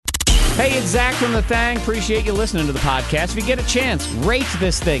Hey, it's Zach from The Thang. Appreciate you listening to the podcast. If you get a chance, rate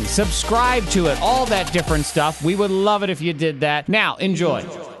this thing, subscribe to it, all that different stuff. We would love it if you did that. Now, enjoy.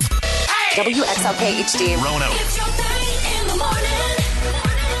 WXLK HD. Rono. It's your thing in the morning.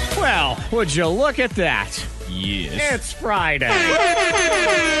 Well, would you look at that? Yes. It's Friday.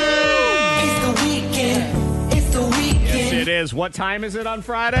 It's the weekend. It's the weekend. Yes, it is. What time is it on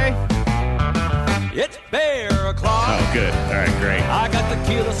Friday? It's bear o'clock. Oh, good. All right, great. I got to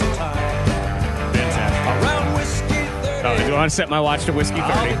kill us some time. Fantastic. Around whiskey 30. Oh, do you want to set my watch to Whiskey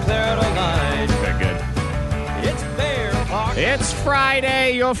 30? I'll declare tonight. Okay, good. It's bear o'clock. It's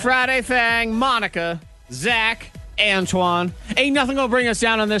Friday, your Friday thing. Monica, Zach, Antoine. Ain't nothing gonna bring us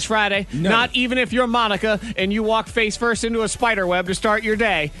down on this Friday. No. Not even if you're Monica and you walk face first into a spider web to start your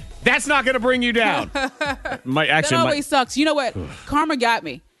day. That's not gonna bring you down. That always sucks. You know what? Karma got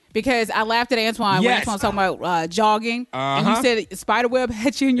me because I laughed at Antoine when Yes. Antoine was talking about jogging, and you said spiderweb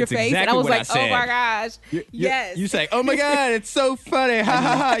hit you in your That's face, and I exactly was what like, I said. "Oh my gosh, yes!" You say, "Oh my God, it's so funny! Ha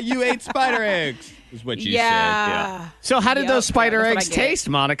ha ha! You ate spider eggs." Is what you said. yeah. So how did Yep, those spider that's what eggs I get. taste,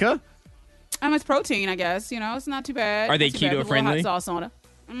 Monica? It's protein, I guess. You know, it's not too bad. Are they Not too bad. Put a little keto-friendly? Hot sauce on it.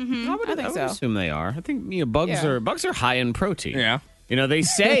 I think I would so. assume they are. I think bugs Yeah. are high in protein. Yeah. You know, they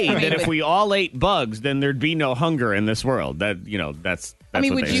say I mean, that if but- we all ate bugs, then there'd be no hunger in this world. That's I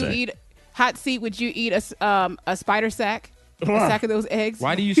mean, what would they you say. eat hot seat? Would you eat a spider sack? A sack of those eggs?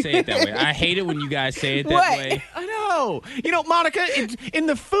 Why do you say it that way? I hate it when you guys say it that What? way. I know. You know, Monica, in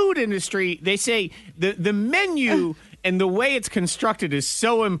the food industry, they say the menu and the way it's constructed is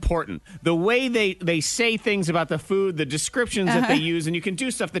so important. The way they say things about the food, the descriptions that they use, and you can do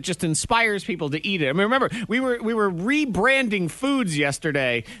stuff that just inspires people to eat it. I mean, remember, we were rebranding foods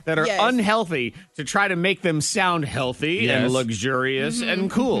yesterday that are Yes. unhealthy to try to make them sound healthy and Yes. luxurious and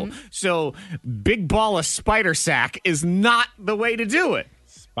cool. So, big ball of spider sack is not the way to do it.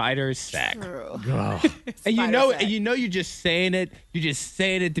 Spider sack. True. And you Spider know, sack. you're just saying it. You're just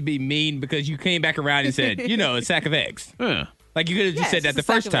saying it to be mean because you came back around and said, a sack of eggs. Huh. Like you could have just Yes, said that it's the a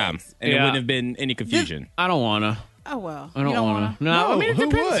sack first of time, eggs. and it Yeah. wouldn't have been any confusion. I don't want to. Oh well. I don't you don't want want to. to. No, I No, mean, it who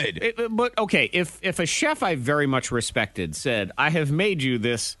depends. would? But okay, if a chef I very much respected said, "I have made you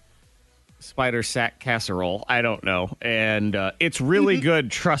this spider sack casserole," I don't know, and it's really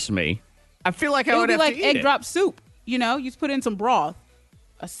good. Trust me. I feel like I It would would be have like to eat egg it. drop soup. You know, you just put in some broth,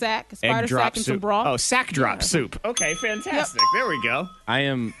 a spider Egg drop sack, and some soup. broth. Oh, sack drop soup. Okay, fantastic. There we go.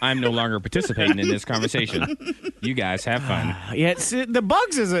 I'm no longer participating in this conversation. You guys have fun. Yeah, the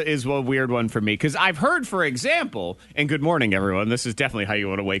bugs is a weird one for me because I've heard, for example, and good morning, everyone. This is definitely how you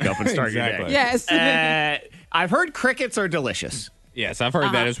want to wake up and start your Exactly. day. Yes. I've heard crickets are delicious. Yes, I've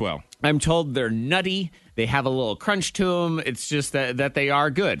heard that as well. I'm told they're nutty. They have a little crunch to them. It's just that they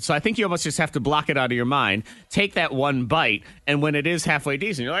are good. So I think you almost just have to block it out of your mind. Take that one bite, and when it is halfway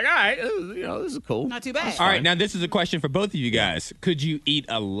decent, you're like, all right, this is cool. Not too bad. All right, now this is a question for both of you guys. Could you eat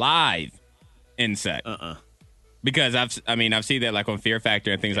a live insect? Because I've seen that like on Fear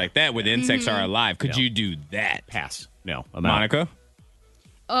Factor and things like that where the insects are alive. Could you do that? Pass. No, I'm out. Monica?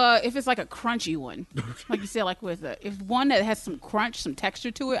 If it's like a crunchy one, like you said, like if one that has some crunch, some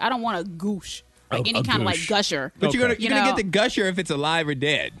texture to it, I don't want a goosh, like any a kind of like goosh. gusher. But you're You gonna know? get the gusher if it's alive or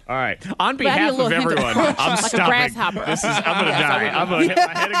dead. All right. On I need a behalf little of hint of everyone, crunch, I'm like a stopping. grasshopper. I'm gonna Yes, I die. would. I'm gonna hit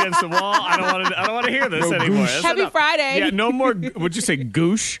my head against the wall. I don't want to hear this anymore. That's Happy enough. Friday. Yeah, no more. Would you say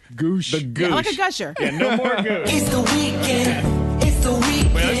goosh? Goosh. The goosh. Yeah, like a gusher. Yeah, no more goosh. It's the weekend. It's the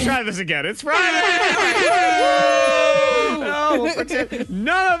weekend. Wait, let's try this again. It's Friday. No, we'll pretend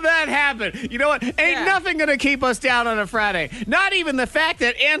none of that happened. You know what? Ain't nothing going to keep us down on a Friday. Not even the fact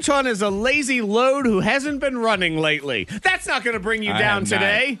that Antoine is a lazy load who hasn't been running lately. That's not going to bring you I down have not.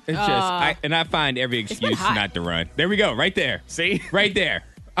 today. It's just, I find every excuse hot. not to run. There we go, right there. See? Right there.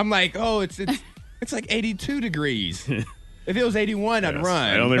 I'm like, oh, it's like 82 degrees. If it was 81, I'd run.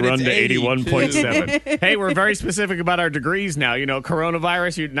 I only but run it's to 82. 81.7. Hey, we're very specific about our degrees now. You know,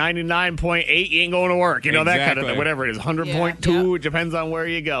 coronavirus, you're 99.8, you ain't going to work. You know, that kind of Exactly. thing. Whatever it is, 100.2, it depends on where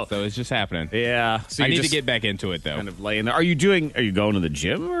you go. So it's just happening. Yeah. So I you're need to just get back into it, though. kind of laying there. Are you going to the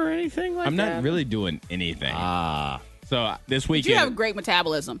gym or anything like I'm that? not really doing anything. So this You have weekend, great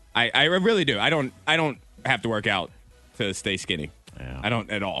metabolism. I really do. I don't have to work out to stay skinny. Yeah. I don't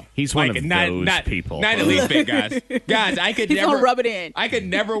at all. He's one of not, those not, people. Not Elite Fit guys. Guys, I could He's never gonna rub it in. I could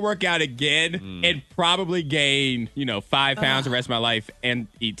never work out again and probably gain 5 pounds the rest of my life and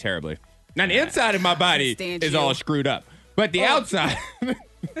eat terribly. Now the inside of my body stand is you. all screwed up, but the outside,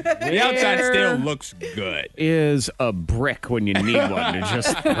 The outside still looks good. Is a brick when you need one to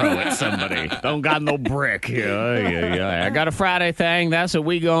just throw at somebody. Don't got no brick. Yeah. I got a Friday thing. That's what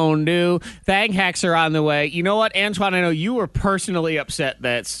we gonna do. Thang hacks are on the way. You know what, Antoine? I know you were personally upset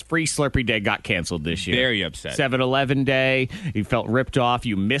that Free Slurpee Day got canceled this year. Very upset. 7-Eleven Day. You felt ripped off.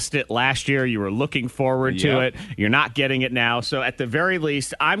 You missed it last year. You were looking forward to it. You're not getting it now. So at the very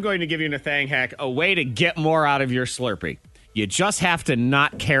least, I'm going to give you a Thang hack, a way to get more out of your Slurpee. You just have to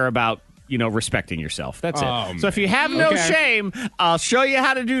not care about, respecting yourself. That's it. So if you have no shame, I'll show you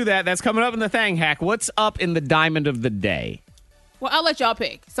how to do that. That's coming up in the Thang hack. What's up in the diamond of the day? Well, I'll let y'all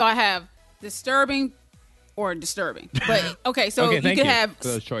pick. So I have disturbing or disturbing. But okay, so you thank could you have for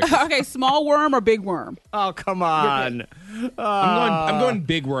those choices. okay, small worm or big worm. Oh, come on. I'm going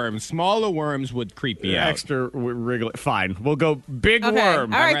big worms. Smaller worms would creep me out. Extra wriggly. Fine. We'll go big Okay.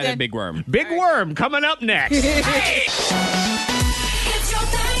 worm. All right, I'd rather then. big worm. Big worm coming up next. It's your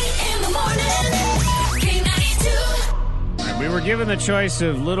thing in the morning. K92. We were given the choice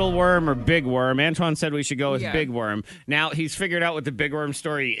of little worm or big worm. Antoine said we should go with Yeah. big worm. Now he's figured out what the big worm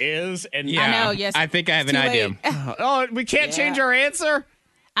story is. And Yeah, I know, yes. I think I have It's an too idea. late. Oh, we can't change our answer?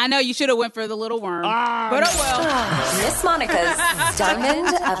 I know you should have went for the little worm. But oh well. Miss Monica's diamond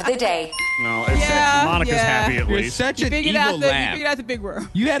of the day. No, Yeah, Monica's yeah. happy at You're least. such an Figured evil out you laugh. figured out the big worm.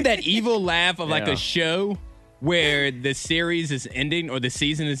 You have that evil laugh of like Yeah. a show where the series is ending or the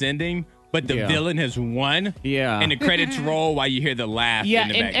season is ending, but the Yeah. villain has won. Yeah. And the credits roll while you hear the laugh Yeah, in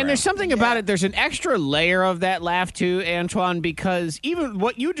the background. and there's something about it. There's an extra layer of that laugh too, Antoine, because even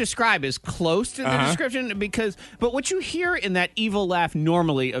what you describe is close to the description. But what you hear in that evil laugh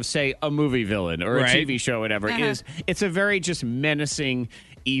normally of, say, a movie villain or a Right. TV show, or whatever, is it's a very just menacing,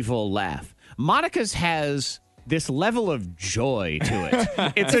 evil laugh. Monica's has this level of joy to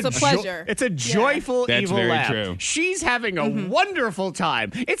it. It's a pleasure. It's a joyful That's evil very laugh. true. She's having a wonderful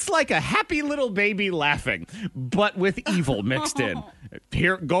time. It's like a happy little baby laughing, but with evil mixed in.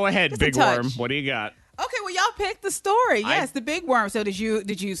 Here, go ahead, Just a big touch. worm. What do you got? Okay, well y'all picked the story. Yes, the big worm. So did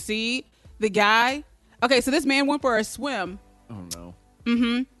you see the guy? Okay, so this man went for a swim. Oh no.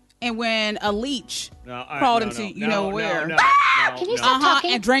 And when a leech No, crawled into where, Can you stop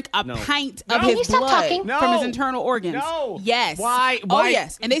talking? and drank a No. pint No. of Can his you stop blood talking? from his No. internal organs. No. Yes. Why- Oh why-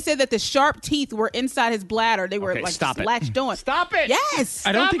 yes. And they said that the sharp teeth were inside his bladder. They were Okay, like stop just it. latched on. Stop it. Yes.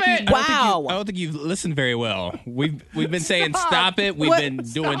 I don't Stop think you, it. Wow. I don't think you've listened very well. We've been saying stop it. We've What? been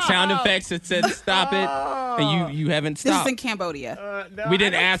doing sound effects that said stop it, and you haven't This is stopped. in Cambodia. No, We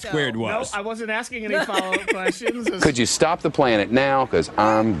didn't I don't- ask where it No, was. I wasn't asking any follow-up questions. Could you stop the planet now? Because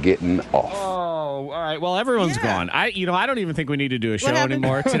I'm getting off. Oh, all right. Well, everyone's Yeah. gone. I don't even think we need to do a show happened?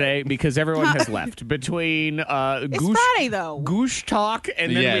 anymore today because everyone has left. Between It's Goosh, Friday though. Goosh talk,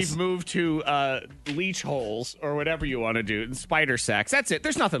 and then Yes. we've moved to leech holes or whatever you want to do, and spider sacks. That's it.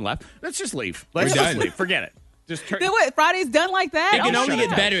 There's nothing left. Let's just leave. Let's We're just done. leave. Forget it. Just turn. Then what? Friday's done like that? It can Oh, only shut get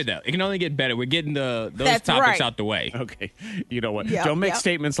up. better though. It can only get better. We're getting those That's topics right. out the way. Okay, you know what? Yep, Don't make yep.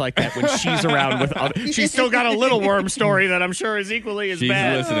 statements like that when she's around with other. She's still got a little worm story that I'm sure is equally as She's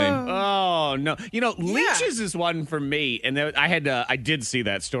bad. listening. Oh no! Leeches is one for me, and I did see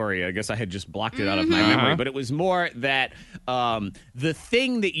that story. I guess I had just blocked it out of my memory, but it was more that the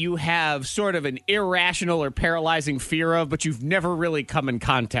thing that you have sort of an irrational or paralyzing fear of, but you've never really come in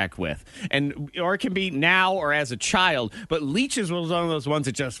contact with, or it can be now or as a child. But leeches was one of those ones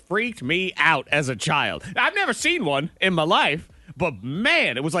that just freaked me out as a child. I've never seen one in my life. But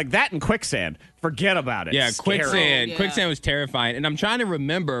man, it was like that in quicksand. Forget about it. Yeah, Scary. quicksand. Yeah. Quicksand was terrifying, and I'm trying to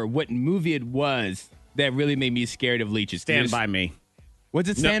remember what movie it was that really made me scared of leeches. Stand by me. Was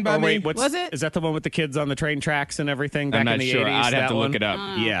it Stand by or wait, Me? Was it? Is that the one with the kids on the train tracks and everything back I'm not in the sure. 80s? I'd have that to look one? it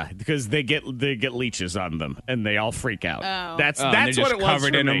up. Yeah, because they get leeches on them and they all freak out. Oh. That's Oh, and they're what just it was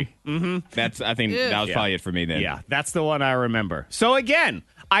covered for in me. them. That's. I think that was Yeah. probably it for me then. Yeah, that's the one I remember. So again,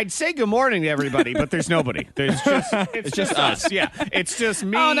 I'd say good morning to everybody, but there's nobody. It's just us. Yeah, it's just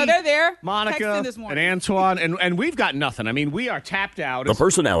me. Oh, no, they're there. Monica Texting this and morning. Antoine, and we've got nothing. I mean, we are tapped out. The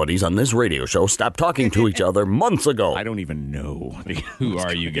personalities on this radio show stopped talking to each other months ago. I don't even know. Who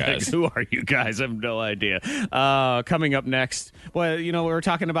are you guys? Who are you guys? I have no idea. Coming up next, well, we were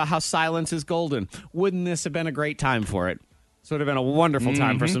talking about how silence is golden. Wouldn't this have been a great time for it? So it would have been a wonderful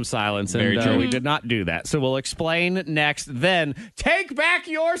time for some silence, and Very true. we did not do that. So we'll explain next. Then take back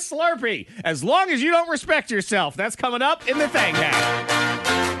your Slurpee, as long as you don't respect yourself. That's coming up in the Thang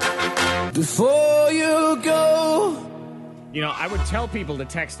Hack. Before you go. I would tell people to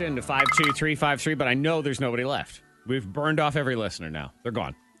text in to 52353, but I know there's nobody left. We've burned off every listener now. They're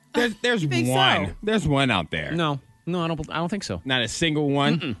gone. There's think one. so? There's one out there. No, I don't think so. Not a single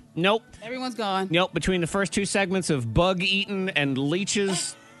one. Nope. Everyone's gone. Nope, between the first two segments of bug eaten and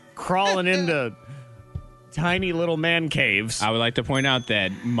leeches, crawling into tiny little man caves. I would like to point out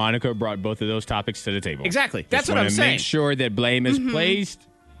that Monica brought both of those topics to the table. Exactly. That's Just what I'm wanna saying. Make sure that blame is placed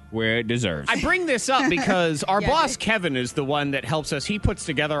where it deserves. I bring this up because our Yeah, boss, dude. Kevin, is the one that helps us. He puts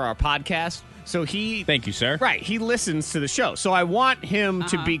together our podcast. So he... Thank you, sir. Right. He listens to the show. So I want him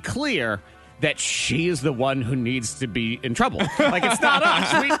to be clear that she is the one who needs to be in trouble. Like, it's not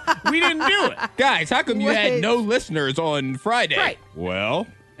us. We didn't do it. Guys, how come you had Wait. no listeners on Friday? Right. Well,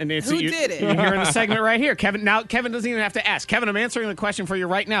 And it's, Who did it? You're hearing the segment right here. Kevin doesn't even have to ask. Kevin, I'm answering the question for you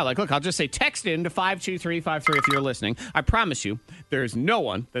right now. Like, look, I'll just say text in to 52353 if you're listening. I promise you, there's no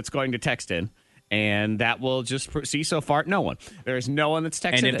one that's going to text in. And that will just see so far, no one. There's no one that's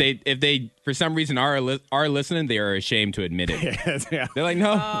texted and if they for some reason are listening, they are ashamed to admit it. yeah. They're like,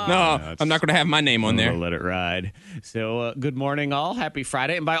 no, I'm not going to have my name on there. We'll let it ride. So, good morning, all. Happy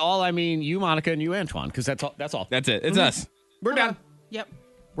Friday. And by all, I mean you, Monica, and you, Antoine, because that's all. That's all. That's it. It's us. We're done. Yep.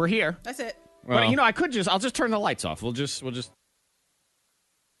 We're here. That's it. But Well, I'll just turn the lights off. We'll just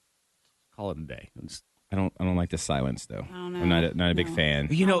call it a day. I don't like the silence though. I don't know. I'm not a big fan.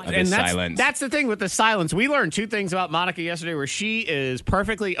 You know, of and the silence. that's the thing with the silence. We learned two things about Monica yesterday where she is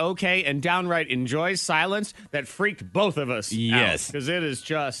perfectly okay and downright enjoys silence that freaked both of us. Yes. Because it is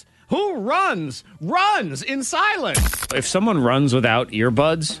just, who runs in silence? If someone runs without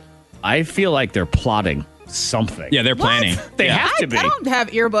earbuds, I feel like they're plotting something. Yeah, they're planning. They Yeah. have to be. I don't have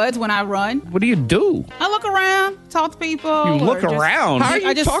earbuds when I run. What do you do? I look around, talk to people. You look or just- around. How are you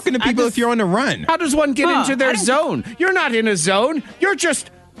I just- talking to I people just- if you're on the run? How does one get into I their don't- zone? You're not in a zone. You're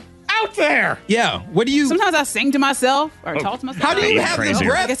just out there. Yeah. What do you? Sometimes I sing to myself or talk to myself. How do you You're have the crazy.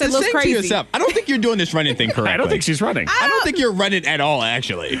 breath I guess to it looks sing to crazy. yourself? I don't think you're doing this running thing correctly. I don't think she's running. I don't think you're running at all.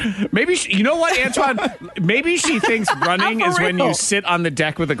 Actually, Maybe you know what, Antoine? Maybe she thinks running For is when real. you sit on the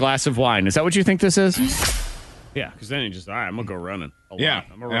deck with a glass of wine. Is that what you think this is? Yeah, because then you just, all right, I'm gonna go running. a lot. Yeah.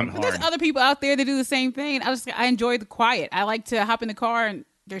 I'm gonna run But there's hard. other people out there that do the same thing. I enjoy the quiet. I like to hop in the car and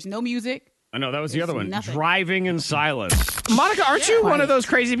there's no music. I know that was the There's other one. nothing. Driving in silence. Monica, aren't you one of those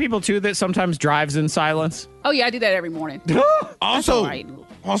crazy people too that sometimes drives in silence? Oh yeah, I do that every morning. also, all right.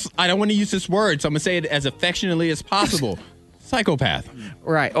 I don't want to use this word, so I'm gonna say it as affectionately as possible. Psychopath.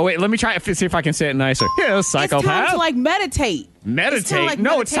 Right. Oh wait, let me try see if I can say it nicer. Yeah, psychopath. It's time to like meditate. meditate. It's kinda like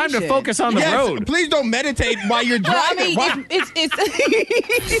no, it's time to meditation. focus on the Yes, road. please don't meditate while you're Well, I driving. mean, Why-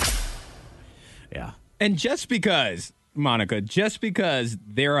 it's Yeah. And just because, Monica,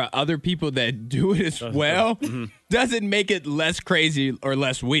 there are other people that do it as well, doesn't make it less crazy or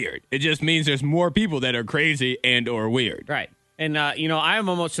less weird. It just means there's more people that are crazy and or weird. Right. And, I am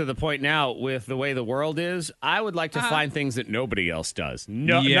almost to the point now with the way the world is, I would like to find things that nobody else does.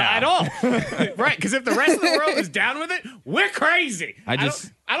 No, Yeah. not at all. Right. Because if the rest of the world is down with it, we're crazy. I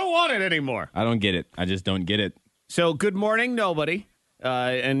don't want it anymore. I don't get it. I just don't get it. So, good morning, nobody.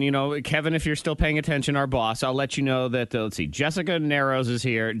 And, Kevin, if you're still paying attention, our boss, I'll let you know that, let's see, Jessica Narrows is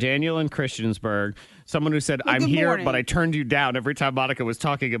here, Daniel in Christiansburg, someone who said, Well, I'm good here, morning. but I turned you down every time Monica was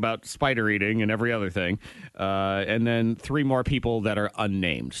talking about spider eating and every other thing. And then 3 more people that are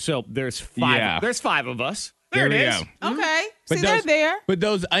unnamed. So, there's 5. Yeah. There's 5 of us. There Here it we is. go. okay. But See, they're there. But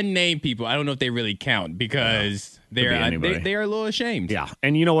those unnamed people, I don't know if they really count because be anybody. they are a little ashamed. Yeah,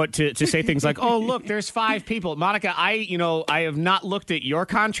 and you know what? To say things like, "Oh, look, there's 5 people," Monica. I have not looked at your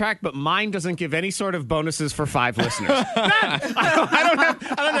contract, but mine doesn't give any sort of bonuses for 5 listeners. None.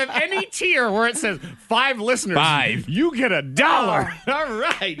 I don't have any tier where it says 5 listeners. 5. You get $1. All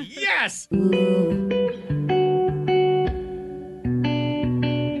right. Yes.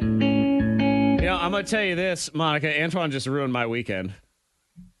 I'm gonna tell you this, Monica. Antoine just ruined my weekend.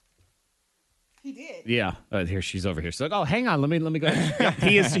 He did. Yeah, here she's over here. She's like, "Oh, hang on, let me go." Yeah,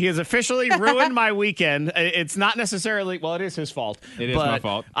 he has officially ruined my weekend. It's not necessarily, well, it is his fault. It is but my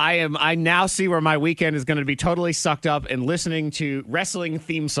fault. I now see where my weekend is going to be totally sucked up and listening to wrestling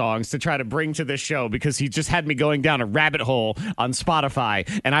theme songs to try to bring to this show because he just had me going down a rabbit hole on Spotify,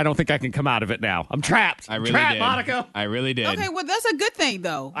 and I don't think I can come out of it now. I'm trapped. I really trapped, did. Monica. I really did. Okay, well that's a good thing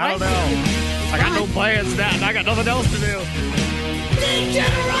though. I don't right? know. I got no plans now, and I got nothing else to do.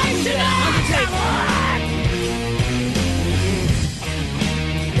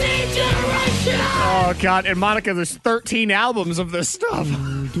 Oh, God. And Monica, there's 13 albums of this stuff.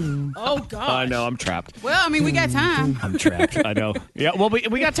 Oh God. I know. I'm trapped. Well, I mean, we got time. I'm trapped. I know. Yeah, well, we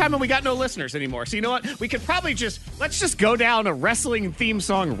got time and we got no listeners anymore. So you know what? We could probably let's just go down a wrestling theme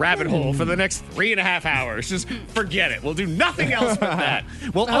song rabbit hole for the next 3.5 hours. Just forget it. We'll do nothing else but that.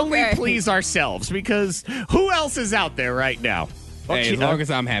 We'll only Okay. please ourselves because who else is out there right now? Hey, as long as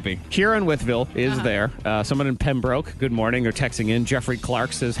I'm happy. Kieran Withville is there. Someone in Pembroke, good morning, or texting in. Jeffrey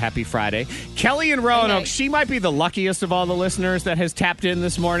Clark says, happy Friday. Kelly in Roanoke, she might be the luckiest of all the listeners that has tapped in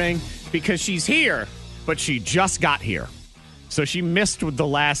this morning because she's here, but she just got here. So she missed the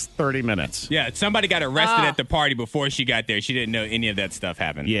last 30 minutes. Yeah, somebody got arrested at the party before she got there. She didn't know any of that stuff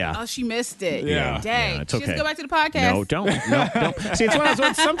happened. Yeah. Oh, she missed it. Yeah. Dang. Yeah, it's okay. Just go back to the podcast. No, don't. See, it's one of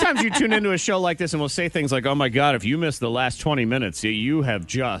those. Sometimes you tune into a show like this and we'll say things like, oh, my God, if you missed the last 20 minutes, you have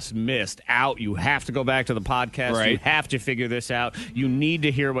just missed out. You have to go back to the podcast. Right. You have to figure this out. You need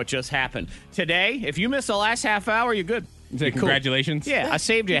to hear what just happened. Today, if you missed the last half hour, you're good. Say congratulations. Yeah, I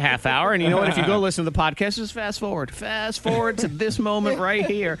saved you a half hour. And you know what? If you go listen to the podcast, just fast forward. Fast forward to this moment right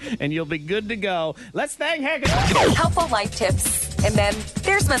here, and you'll be good to go. Let's thank Heck. Helpful life tips. And then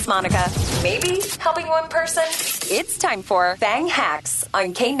there's Miss Monica. Maybe helping one person. It's time for Bang Hacks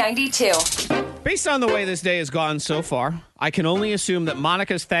on K92. Based on the way this day has gone so far, I can only assume that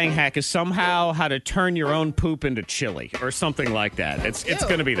Monica's Thang Hack is somehow how to turn your own poop into chili or something like that. It's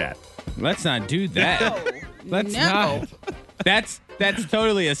going to be that. Let's not do that. Let's not. That's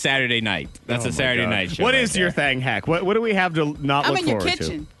totally a Saturday night. That's a Saturday night show. What right is there. your Thang Hack? What do we have to not I'm look in your forward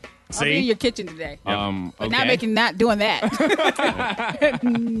kitchen. to? I'll be in your kitchen today. But Okay. not doing that.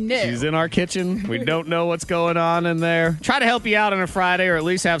 No. She's in our kitchen. We don't know what's going on in there. Try to help you out on a Friday or at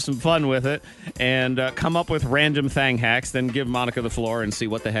least have some fun with it and come up with random Thang Hacks. Then give Monica the floor and see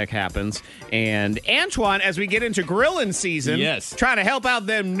what the heck happens. And Antoine, as we get into grilling season, Yes. trying to help out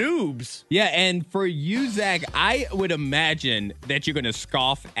them noobs. Yeah, and for you, Zach, I would imagine that you're going to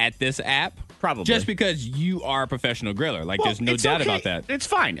scoff at this app. Probably. Just because you are a professional griller. Like, Well, there's no it's doubt okay. about that. It's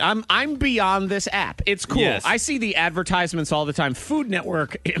fine. I'm beyond this app. It's cool. Yes. I see the advertisements all the time. Food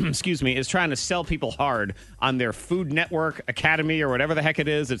Network, excuse me, is trying to sell people hard on their Food Network Academy or whatever the heck it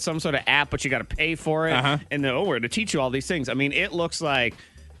is. It's some sort of app, but you got to pay for it. And then, we're to teach you all these things. I mean, it looks like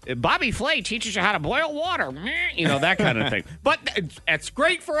Bobby Flay teaches you how to boil water. You know, that kind of thing. But it's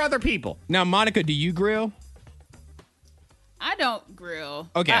great for other people. Now, Monica, do you grill? I don't grill.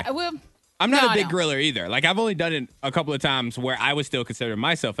 Okay. I'm No, not I a big don't. griller either. Like, I've only done it a couple of times where I was still considering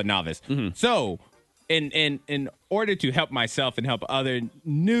myself a novice. So, in order to help myself and help other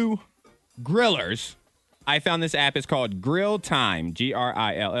new grillers, I found this app. It's called Grill Time,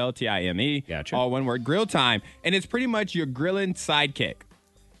 GrillTime. Gotcha. All one word, Grill Time. And it's pretty much your grilling sidekick.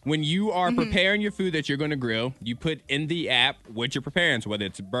 When you are preparing your food that you're going to grill, you put in the app what you're preparing. So whether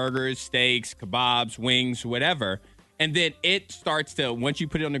it's burgers, steaks, kebabs, wings, whatever. And then it starts to, once you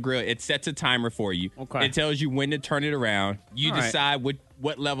put it on the grill, it sets a timer for you. Okay. It tells you when to turn it around. You All right. decide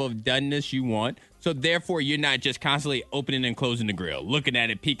what level of doneness you want. So therefore, you're not just constantly opening and closing the grill, looking at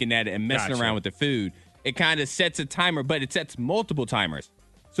it, peeking at it, and messing Gotcha. around with the food. It kind of sets a timer, but it sets multiple timers.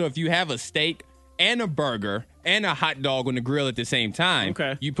 So if you have a steak and a burger and a hot dog on the grill at the same time,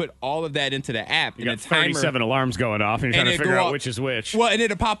 Okay. you put all of that into the app. You and got the timer, 37 alarms going off, and you're and trying to it figure go out up- which is which. Well, and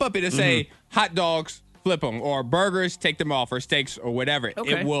it'll pop up. It'll say hot dogs, flip them, or burgers, take them off, or steaks, or whatever.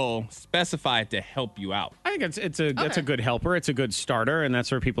 Okay. It will specify it to help you out. I think it's a good helper. It's a good starter, and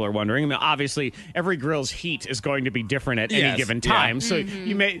that's where people are wondering. I mean, obviously, every grill's heat is going to be different at any Yes, given yeah. time, so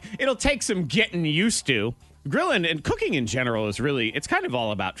it'll take some getting used to. Grilling and cooking in general is it's kind of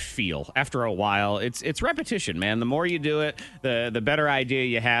all about feel. After a while, it's repetition, man. The more you do it, the better idea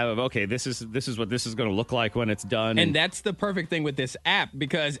you have of, okay, this is what this is going to look like when it's done. And that's the perfect thing with this app,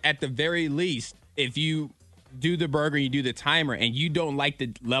 because at the very least, if you do the burger, you do the timer, and you don't like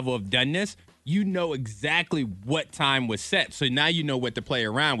the level of doneness, you know exactly what time was set. So now you know what to play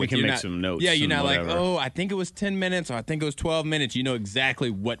around with. can You're make not- some notes Yeah, you're and not like, whatever. oh, I think it was 10 minutes, or I think it was 12 minutes. You know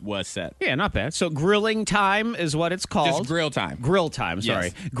exactly what was set. yeah, not bad. So grilling time is what it's called. Just grill time. Grill time, sorry.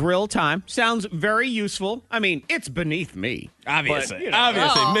 Yes. Grill time. Sounds very useful. I mean, it's beneath me. Obviously. But, you know.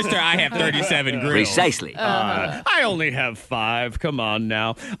 Obviously. Mr. I have 37 grills. Precisely. I only have 5. Come on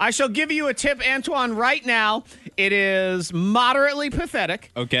now. I shall give you a tip, Antoine, right now. It is moderately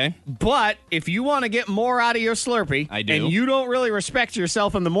pathetic. Okay. But if you want to get more out of your Slurpee, I do. and you don't really respect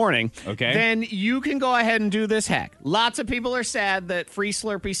yourself in the morning, Okay. then you can go ahead and do this hack. Lots of people are sad that Free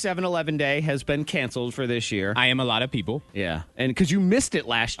Slurpee 7-Eleven Day has been canceled for this year. I am a lot of people. Yeah, and because you missed it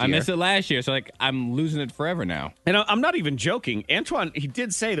last year. I missed it last year, so like I'm losing it forever now. And I'm not even joking. Antoine, he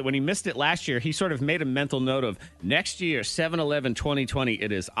did say that when he missed it last year, he sort of made a mental note of next year, 7-Eleven 2020,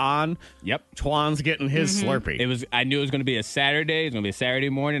 it is on. Yep. Twan's getting his Slurpee. I knew it was going to be a Saturday. It was going to be a Saturday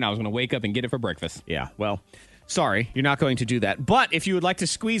morning. I was going to wake up and get it for breakfast. Yeah, well, sorry, you're not going to do that. But if you would like to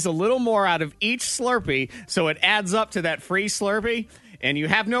squeeze a little more out of each Slurpee so it adds up to that free Slurpee, and you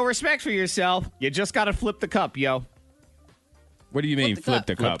have no respect for yourself, you just got to flip the cup, yo. What do you mean, flip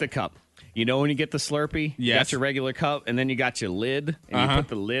the cup? Flip the cup. You know when you get the Slurpee? You got Yes. your regular cup, and then you got your lid, and you put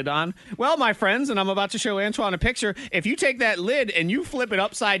the lid on. Well, my friends, and I'm about to show Antoine a picture, if you take that lid and you flip it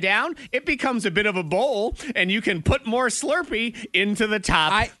upside down, it becomes a bit of a bowl, and you can put more Slurpee into the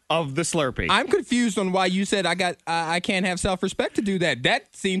top of the Slurpee. I'm confused on why you said I can't have self-respect to do that.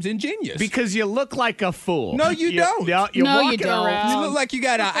 That seems ingenious. Because you look like a fool. No, you don't. No, you're No, you walking don't. around. You look like you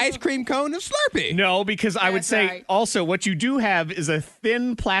got an ice cream cone of Slurpee. No, because I would That's say right. also what you do have is a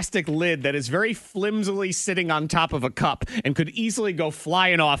thin plastic lid that is very flimsily sitting on top of a cup and could easily go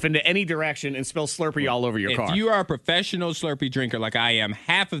flying off into any direction and spill Slurpee all over your car. If you are a professional Slurpee drinker like I am,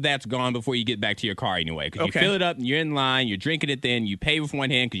 half of that's gone before you get back to your car anyway. Because Okay. you fill it up and you're in line, you're drinking it then, you pay with one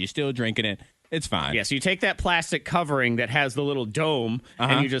hand because you're still drinking it. It's fine. Yeah, so you take that plastic covering that has the little dome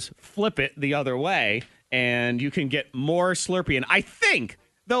and you just flip it the other way and you can get more Slurpee. And I think,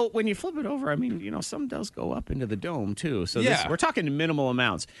 though, when you flip it over, I mean, some does go up into the dome too. So Yeah. we're talking minimal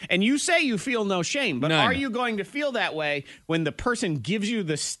amounts. And you say you feel no shame, but None. are you going to feel that way when the person gives you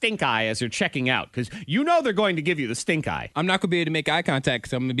the stink eye as you're checking out? Because you know they're going to give you the stink eye. I'm not going to be able to make eye contact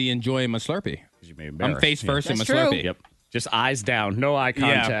because I'm going to be enjoying my Slurpee. I'm face first in my That's true. Slurpee. Yep. Just eyes down, no eye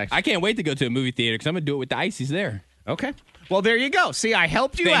contact. Yeah, I can't wait to go to a movie theater because I'm going to do it with the ices there. Okay. Well, there you go. See, I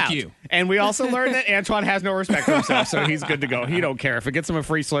helped you Thank out. you. And we also learned that Antoine has no respect for himself, so he's good to go. He don't care. If it gets him a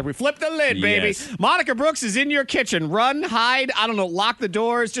free Slurpee, flip the lid, baby. Yes. Monica Brooks is in your kitchen. Run, hide, I don't know, lock the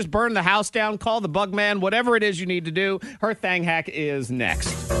doors, just burn the house down, call the bug man, whatever it is you need to do. Her thang hack is next.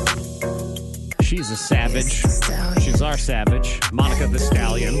 She's a savage. She's our savage. Monica the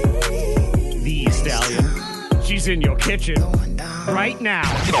Stallion. The Stallion. She's in your kitchen right now.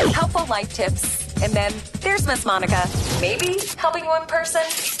 Helpful life tips. And then there's Miss Monica. Maybe helping one person.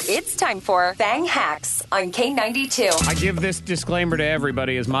 It's time for Thang Hacks on K92. I give this disclaimer to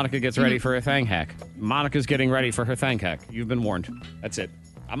everybody as Monica gets ready for her thang hack. Monica's getting ready for her thang hack. You've been warned. That's it.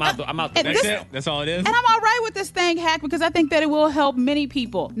 I'm out. I'm out. and That's this- it. That's all it is? And I'm all right with this thing hack because I think that it will help many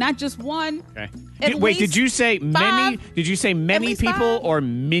people, not just one. Okay. At Wait, did least you say many? five. Did you say many least people five. or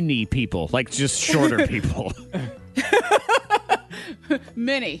mini people? Like just shorter people?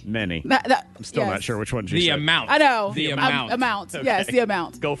 Many. Many. I'm Still not sure which one you The said. amount. I know. The amount. Amounts. Yes, the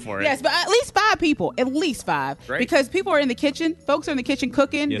amount. Go for it. Yes, but at least 5 people. At least 5. Great. Because people are in the kitchen. Folks are in the kitchen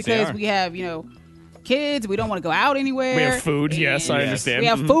cooking Yes, they because are. we have, kids. We don't want to go out anywhere. We have food. Yes, I And understand. We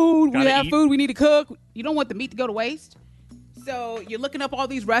have Mhm. food. We Gotta have eat. food. We need to cook. You don't want the meat to go to waste. So you're looking up all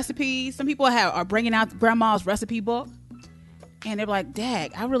these recipes. Some people are bringing out grandma's recipe book. And they're like,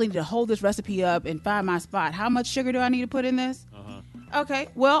 Dad, I really need to hold this recipe up and find my spot. How much sugar do I need to put in this? Okay,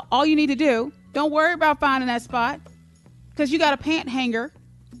 well, all you need to do, don't worry about finding that spot because you got a pant hanger.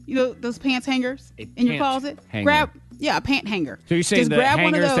 You know, those pants hangers A in your pant closet? hanger. A pant hanger. So you're saying Just the grab one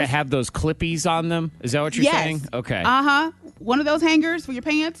of hangers those. that have those clippies on them? Is that what you're Yes. saying? Okay. Uh-huh. One of those hangers for your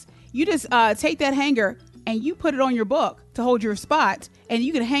pants. You just take that hanger and you put it on your book to hold your spot, and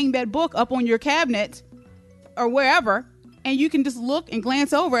you can hang that book up on your cabinet or wherever, and you can just look and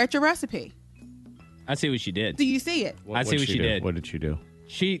glance over at your recipe. I see what she did. Do you see it? I see what she did. What did she do?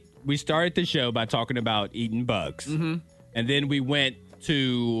 We started the show by talking about eating bugs. Mm-hmm. And then we went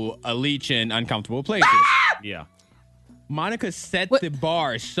to a leech in uncomfortable places. Yeah. Monica set What? the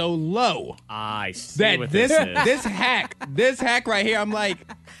bar so low I see that what this is. this hack right here, I'm like,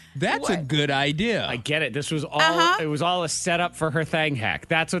 that's a good idea. I get it. This was all. It was all a setup for her thang hack.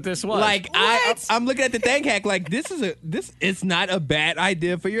 That's what this was. Like I'm looking at the thing hack like this is not a bad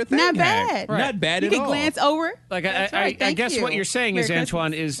idea for your thing Not hack. bad. Not bad You at can all. glance over. Like That's right. I Thank guess you. what you're saying is, Merry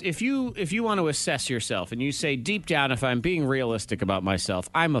Antoine, Christmas. is if you want to assess yourself and you say deep down, if I'm being realistic about myself,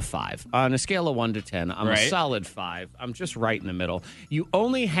 I'm a 5 on a scale of 1 to 10. I'm a Right. solid 5. I'm just right in the middle. You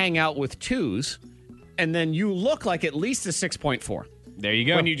only hang out with 2s, and then you look like at least a 6.4 There you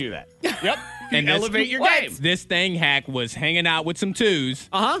go. when you do that. Yep. And You this- elevate your What? game. This thing hack was hanging out with some 2s.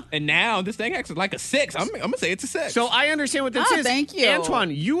 Uh-huh. And now this thing hack's like a 6. I'm gonna say it's a 6. So I understand what this Oh, is. thank you.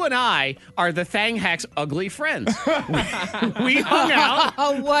 Antoine, you and I are the Thang Hack's ugly friends. we hung out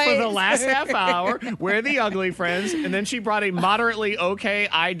Oh, wait. for the last half hour. We're the ugly friends. And then she brought a moderately okay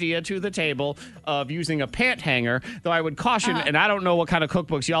idea to the table of using a pant hanger, though I would caution, and I don't know what kind of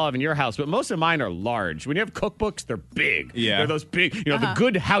cookbooks y'all have in your house, but most of mine are large. When you have cookbooks, they're big. Yeah. They're those big, the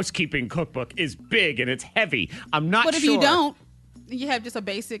Good Housekeeping cookbook is big and it's heavy. I'm not But if sure. you don't, you have just a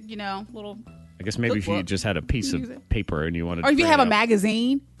basic, little. I guess maybe if you cookbook, just had a piece use of it. paper and you wanted to Or if you print have it a out.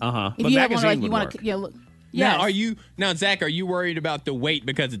 magazine. Uh-huh. If But you have one, magazine like you would want work. to, look. Now, Yes. Zach, are you worried about the weight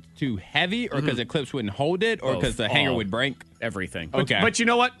because it's too heavy or because the clips wouldn't hold it or Both. because the hanger All. would break? Everything. Okay. But you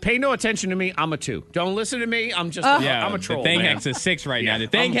know what? Pay no attention to me. I'm a 2. Don't listen to me. I'm just I'm a troll. The thing man. hack's a 6 right now. Yeah, The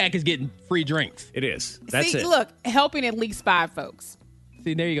thing I'm- hack is getting free drinks. It is. That's See, it. look, helping at least 5 folks.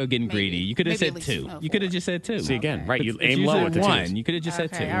 See, there you go, getting greedy. You could have said maybe at 2. least You could have just said 2. See, again, right, you It's aim low usually with the 1. twos. You could have just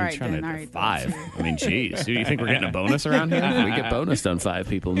said 2. All right, Trying then. to All right, 5. I mean, geez. Do you think we're getting a bonus around here? We get bonused on 5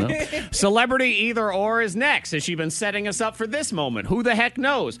 people, no? Celebrity Either Or is next. Has she been setting us up for this moment? Who the heck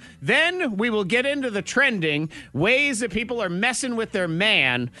knows? Then we will get into the trending ways that people are messing with their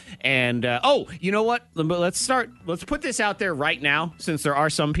man. And, you know what? Let's put this out there right now, since there are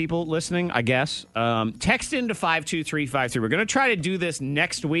some people listening, I guess. Text into 52353. We're going to try to do this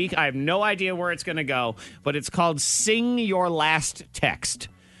next week. I have no idea where it's going to go, but it's called Sing Your Last Text.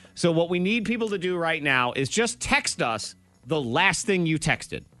 So what we need people to do right now is just text us the last thing you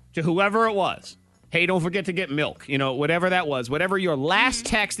texted to whoever it was. Hey, don't forget to get milk. You know, whatever that was, whatever your last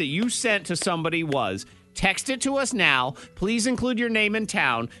text that you sent to somebody was, text it to us now. Please include your name and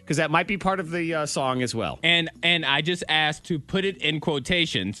town, because that might be part of the song as well. And I just asked to put it in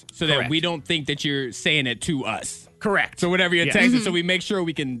quotations so that Correct. we don't think that you're saying it to us. Correct. So whatever you're Yes. texting, so we make sure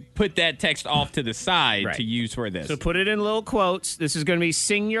we can put that text off to the side Right. to use for this. So put it in little quotes. This is going to be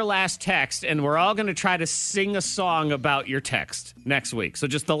Sing Your Last Text, and we're all going to try to sing a song about your text next week. So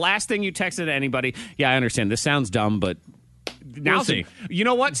just the last thing you texted to anybody. Yeah, I understand. This sounds dumb, but now, We'll see. you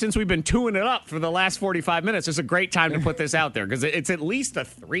know what? Since we've been tuning it up for the last 45 minutes, it's a great time to put this out there because it's at least a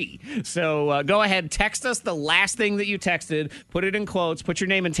 3. So go ahead, text us the last thing that you texted, put it in quotes, put your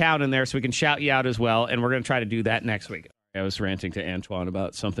name and town in there so we can shout you out as well, and we're going to try to do that next week. I was ranting to Antoine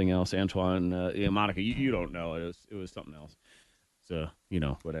about something else. Antoine, Monica, you don't know. It was something else. So,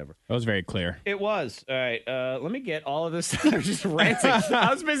 whatever. That was very clear. It was. All right. Let me get all of this. I was just ranting.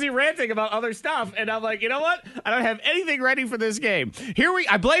 I was busy ranting about other stuff, and I'm like, you know what? I don't have anything ready for this game.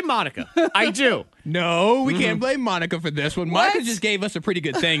 I blame Monica. I do. No, we can't blame Monica for this one. Monica just gave us a pretty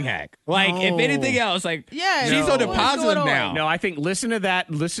good thing hack. Like, if anything else, Yeah, she's on the what's positive going on? now. No, I think listen to that.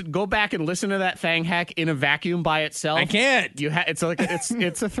 Go back and listen to that Fang hack in a vacuum by itself. I can't. It's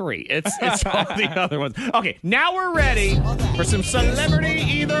a 3. It's all the other ones. Okay, now we're ready for some celebrity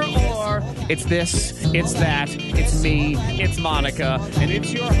either or. It's this, it's that, it's me, it's Monica, and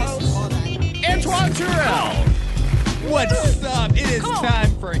it's your host, Antoine Terrell. What's up? It is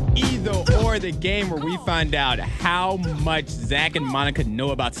time for Either Or, the game where we find out how much Zach and Monica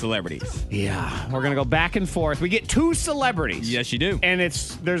know about celebrities. Yeah, we're gonna go back and forth. We get 2 celebrities. Yes, you do. And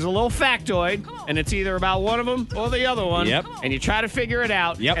there's a little factoid, and it's either about one of them or the other one. Yep. And you try to figure it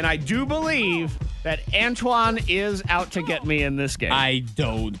out. Yep. And I do believe that Antoine is out to get me in this game. I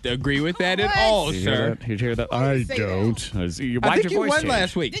don't agree with that at all, Did you hear sir. that? Did you hear that? I say don't. I think you won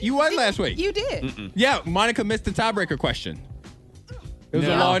last week. You won last week. You did. Yeah, Monica missed the tiebreaker question. It was a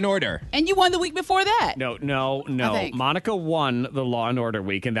No. Law and Order. And you won the week before that. No. I think. Monica won the Law and Order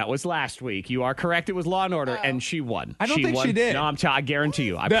week, and that was last week. You are correct. It was Law and Order, and she won. I don't think won. she did. No, I guarantee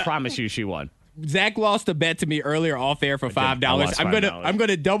you. I promise you she won. Zach lost a bet to me earlier off air for $5. I lost $5. I'm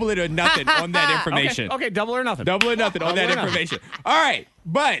gonna double it or nothing on that information. Okay, double or nothing. Double or nothing on that Double or nothing. information. All right,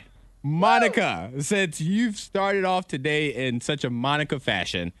 but Monica, since you've started off today in such a Monica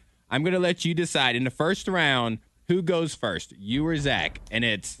fashion, I'm gonna let you decide in the first round who goes first, you or Zach, and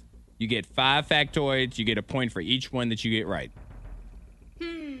you get 5 factoids. You get a point for each one that you get right.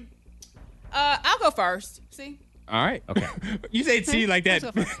 I'll go first. See? All right. Okay. You say C like that.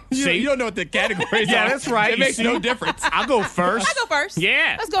 Let's go first. You don't know what the categories are. Yeah, that's right. It makes no difference. I'll go first. I'll go first.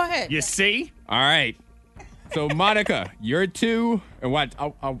 Yeah. Let's go ahead. You see? All right. So, Monica, your 2, and what?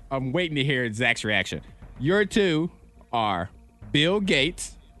 I'm waiting to hear Zach's reaction. Your 2 are Bill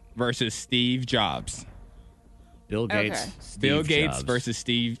Gates versus Steve Jobs. Bill Gates. Okay. Steve Bill Gates Jobs. versus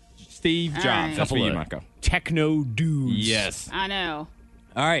Steve Jobs. right. That's for Couple you, of Monica. techno dudes. Yes. I know.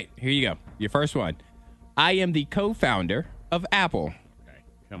 All right. Here you go. Your first one. I am the co-founder of Apple. Okay,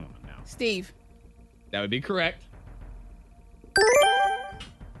 come on now. Steve. That would be correct.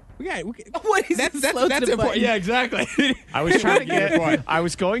 We got. What is That's this slow to that's the important. button? Yeah, exactly. I was trying to get. I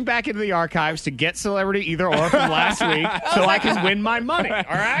was going back into the archives to get celebrity either or from last week, so I can win my money. All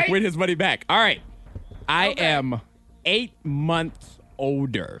right. Win his money back. All right. I am 8 months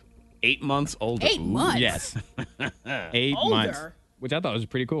older. 8 months older. 8 months? Yes. 8 Older? months. Which I thought was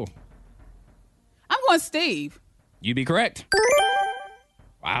pretty cool. I'm going Steve. You'd be correct.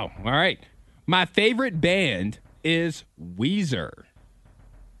 Wow. All right. My favorite band is Weezer.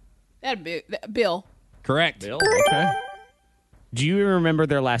 That'd be Bill. Correct. Bill. Okay. Do you remember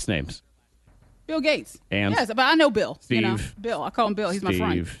their last names? Bill Gates. And? Yes, but I know Bill. Steve. Bill. I call him Bill. He's my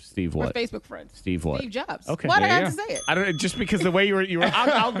friend. Steve We're what? Facebook friends. Steve what? Steve Jobs. Okay. Why did I Yeah, have to say it? I don't. Just because the way you were.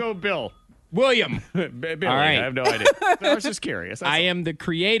 I'll go Bill. William. Billy. All right. I have no idea. I was just curious. That's I all. am the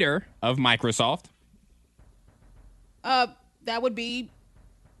creator of Microsoft. That would be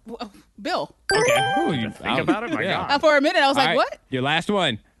Bill. Okay. Ooh, you Think about it, my God. For a minute, I was All like, right, what? Your last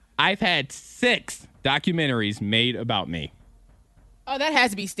one. I've had 6 documentaries made about me. Oh, that has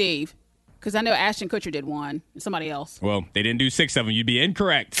to be Steve. Because I know Ashton Kutcher did one. And somebody else. Well, they didn't do 6 of them. You'd be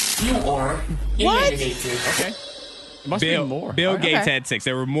incorrect. You are What? eliminated. Okay. It must be more. Bill Okay. Gates had 6.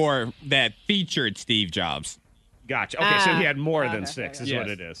 There were more that featured Steve Jobs. Gotcha. Okay, so he had more than okay, 6 is Yes. what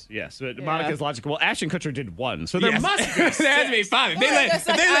it is. Yes. But Monica's logical. Well, Ashton Kutcher did 1, so there must be there has to be 5. If they let, if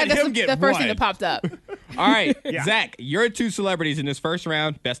they let that's him get the first one. thing that popped up. All right, Zach, your 2 celebrities in this first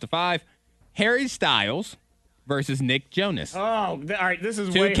round, best of 5. Harry Styles versus Nick Jonas. Oh, all right. This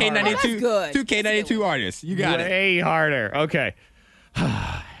is 2 way K92, harder. that's good. 2 K92 artists. You got it. Way harder. Okay.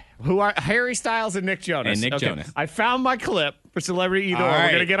 Who are Harry Styles and Nick Jonas? And Nick Okay. Jonas. I found my clip for Celebrity Either All Or. right.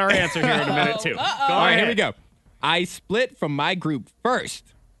 We're going to get our answer here in a minute, too. Go All right, ahead. here we go. I split from my group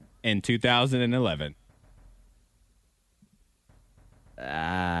first in 2011.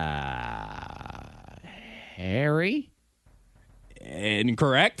 Harry?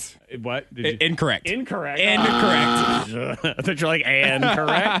 Incorrect. What? Did you? Incorrect. Incorrect. Incorrect. I thought you were like, and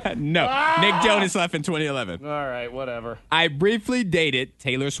correct? No. Nick Jonas left in 2011. All right, whatever. I briefly dated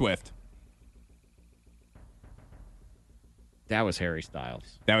Taylor Swift. That was Harry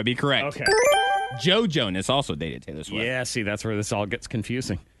Styles. That would be correct. Okay. Joe Jonas also dated Taylor Swift. Yeah, see, that's where this all gets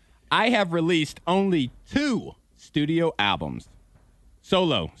confusing. I have released only 2 studio albums.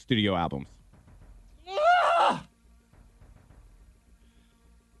 Solo studio albums.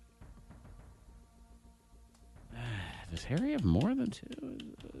 Does Harry have more than 2?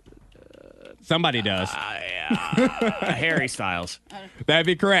 Somebody does. Harry Styles. That'd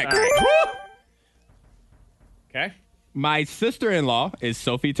be correct. Okay. My sister-in-law is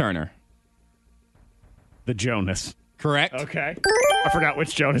Sophie Turner. The Jonas. Correct. Okay. I forgot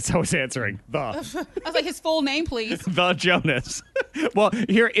which Jonas I was answering. I was like, his full name, please. The Jonas. Well,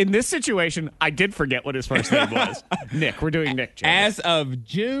 here in this situation, I did forget what his first name was. Nick. We're doing Nick Jonas. As of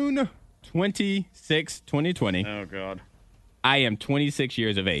June 26, 2020, Oh, God. I am 26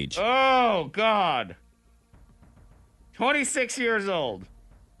 years of age. Oh, God. 26 years old.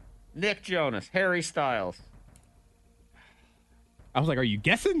 Nick Jonas. Harry Styles. I was like, are you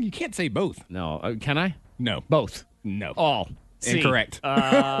guessing? You can't say both. No. Can I? No. Both. No. All. C. Incorrect.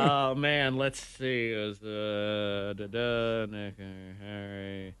 Oh, man. Let's see. It was Nick,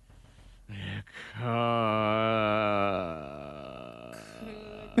 Harry. Nick.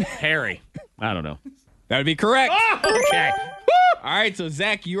 Harry. I don't know. That would be correct. Okay. All right, so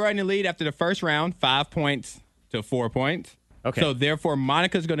Zach, you are in the lead after the first round, 5 points to 4 points. Okay. So therefore,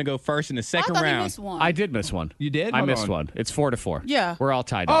 Monica's going to go first in the second I thought he round. missed one. I did miss one. You did? I Hold missed on. one. It's 4-4. Yeah. We're all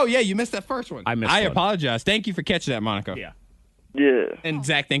tied up. Oh, yeah, you missed that first one. I missed I one. apologize. Thank you for catching that, Monica. Yeah. Yeah. And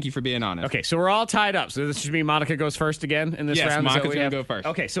Zach, thank you for being honest. Okay, so we're all tied up. So this should mean Monica goes first again in this Yes, round? Is that Monica's what we gonna have? go first.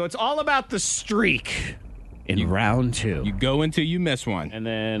 Okay, so it's all about the streak in round 2. You go until you miss one. And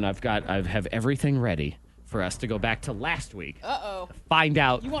then I have everything ready for us to go back to last week. Uh-oh. Find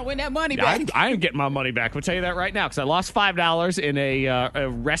out. You want to win that money Yeah, back? I'm getting my money back. We'll tell you that right now because I lost $5 in a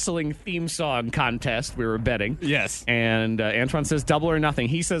wrestling theme song contest. We were betting. Yes. And Antoine says double or nothing.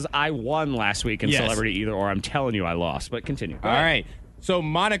 He says I won last week in Yes. Celebrity Either Or. I'm telling you I lost, but continue. Go All ahead. right. So,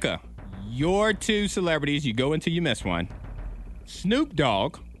 Monica, your 2 celebrities, you go until you miss one. Snoop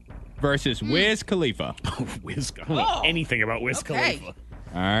Dogg versus Wiz Khalifa. Wiz, I don't know anything about Wiz Okay. Khalifa.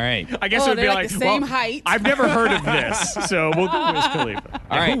 All right. I guess Oh, it would they're be like like the same well, height. I've never heard of this, so we'll go Wiz Khalifa.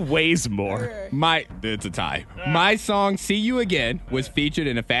 All right. Who weighs more? It's a tie. My song "See You Again" was featured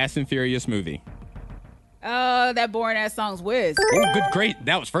in a Fast and Furious movie. That boring ass song's Wiz. Oh, good, great.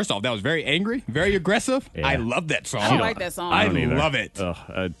 That was first off. That was very angry, very aggressive. Yeah. I love that song. I don't like that song. I don't either. love it. Ugh,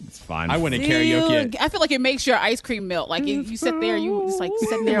 it's fine. I wouldn't karaoke it. I feel like it makes your ice cream melt. Like you sit there, you just like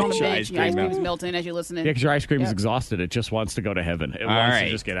sitting there on the Makes your bench, ice your ice cream cream's melt. melting as you're listening. Yeah, because your ice cream is Yep. exhausted. It just wants to go to heaven. It All wants right. to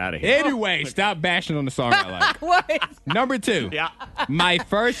just get out of here. Anyway, stop bashing on the song I like. What? Number 2. Yeah. My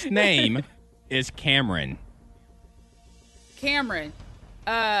first name is Cameron. Cameron.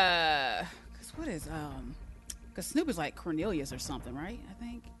 Cause what is Cause Snoop is like Cornelius or something, right? I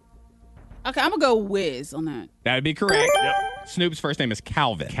think. Okay, I'm gonna go Wiz on that. That would be correct. Yep. Snoop's first name is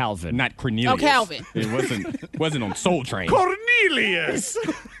Calvin. Calvin. Not Cornelius. Oh, Calvin. It wasn't on Soul Train. Cornelius.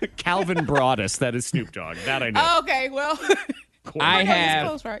 Calvin Broadus. That is Snoop Dogg. That I know. Oh, okay, well, I it's have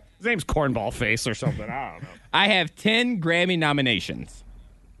close, right? His name's Cornball Face or something. I don't know. I have 10 Grammy nominations.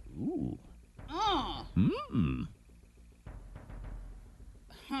 Oh.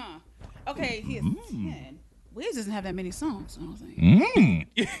 Huh. Okay, he has 10. Wiz doesn't have that many songs. I don't think.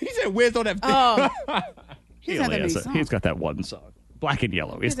 He said Wiz don't have 10. Oh, He he doesn't have only that has many a- songs. he's got that one song. Black and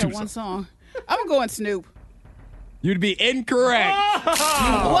Yellow. He It's has that 2 one songs. song. I'm gonna go in Snoop. You'd be incorrect.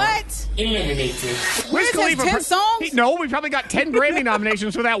 What? Eliminated. What is this, 10 songs? No, we probably got 10 Grammy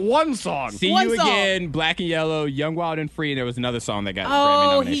nominations for that one song. See One You song. Again, Black and Yellow, Young, Wild, and Free, and there was another song that got Grammy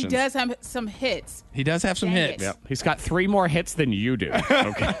Oh, nominations. he does have some hits. He does have some Dang hits. it. Yep. He's got 3 more hits than you do.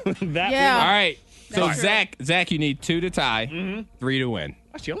 Okay. Yeah. All right. So, That's true. Zach, you need 2 to tie, 3 to win.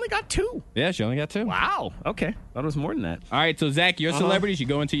 She only got 2. Yeah, she only got 2. Wow. Okay. Thought it was more than that. All right, so Zach, your celebrities, you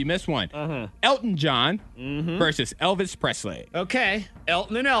go until you miss one. Elton John versus Elvis Presley. Okay.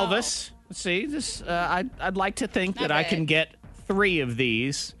 Elton and Elvis. Let's see. This I'd like to think Not that I bad. can get 3 of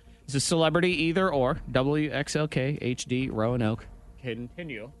these. It's a celebrity either or. WXLK HD Roanoke.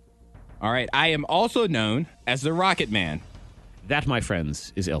 Continue. All right, I am also known as the Rocket Man. That, my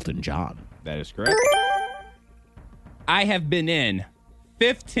friends, is Elton John. That is correct. I have been in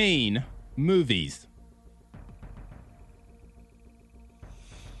 15 movies.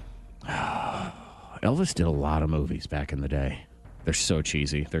 Elvis did a lot of movies back in the day. They're so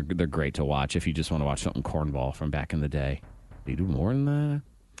cheesy. They're great to watch if you just want to watch something cornball from back in the day. They do more than that.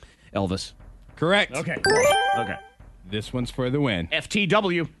 Elvis. Correct. Okay. This one's for the win.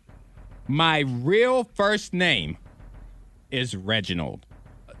 FTW. My real first name is Reginald.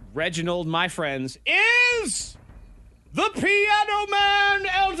 Reginald, my friends, is the Piano Man,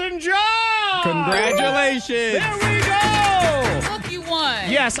 Elton John. Congratulations. There we go. Look, you won.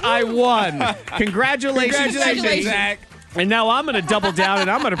 Yes, I won. Congratulations, Zach. And now I'm going to double down and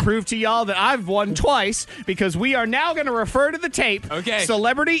I'm going to prove to y'all that I've won twice because we are now going to refer to the tape. Okay.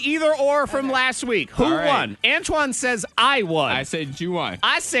 Celebrity either or from last week. Who All right. won? Antoine says I won. I said you won.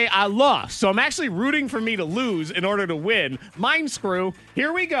 I say I lost. So I'm actually rooting for me to lose in order to win. Mind screw.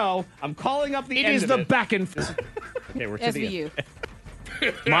 Here we go. I'm calling up the end is of the it. back and forth. Okay, we're to the end.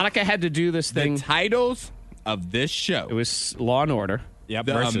 SVU. Monica had to do this The thing. titles of this show. It was Law and Order. The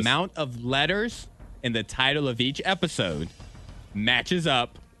versus- amount of letters in the title of each episode matches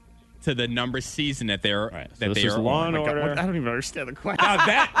up to the number season that they're Right, so that this they is are Law on. and Order. I don't even understand the question.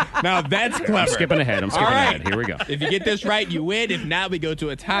 Now that's clever. I'm skipping ahead. All right. Here we go. If you get this right, you win. If not, we go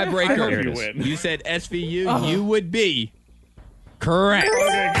to a tiebreaker. hope you win. You said SVU. You would be correct.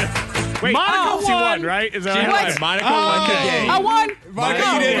 Wait, Monica she won. won, right? Is that She right? won. Monica won the game. I won. Monica,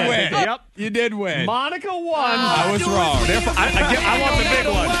 Oh, you did okay. win. Yep. You did win. Monica won. I was wrong. Therefore, I want the big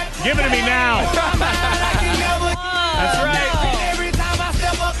one. Give it to me now. That's right. Every time I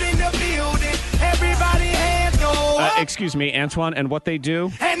step up in the building, everybody hands go up. Excuse me, Antoine, and what they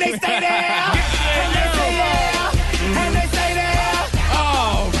do? And they stay there. And they stay there. And they stay there.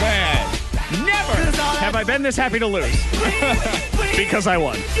 Oh man. Never have I been this happy to lose. Because I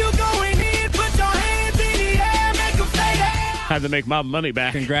won. You going in, put your hands in the air, make them stay there. Had to make my money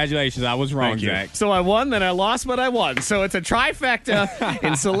back. Congratulations. I was wrong, Thank you. Zach. So I won, then I lost, but I won. So it's a trifecta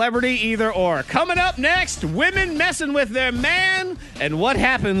in celebrity either or. Coming up next, women messing with their man and what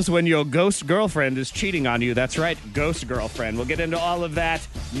happens when your ghost girlfriend is cheating on you. That's right, ghost girlfriend. We'll get into all of that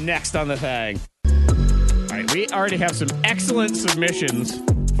next on The Thing. All right, we already have some excellent submissions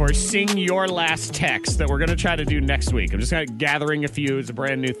for Sing Your Last Text that we're going to try to do next week. I'm just kind of gathering a few. It's a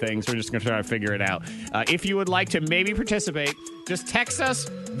brand new thing, so we're just going to try to figure it out. If you would like to maybe participate, just text us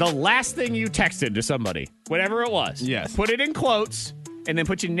the last thing you texted to somebody, whatever it was. Yes. Put it in quotes, and then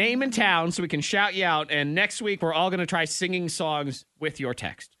put your name and town so we can shout you out. And next week, we're all going to try singing songs with your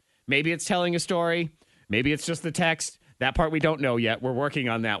text. Maybe it's telling a story. Maybe it's just the text. That part we don't know yet. We're working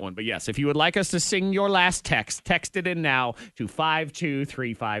on that one. But yes, if you would like us to sing your last text, text it in now to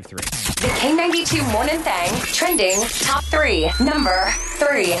 52353. The K92 Morning Thang trending top 3. Number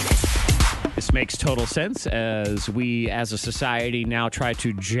 3. This makes total sense as we as a society now try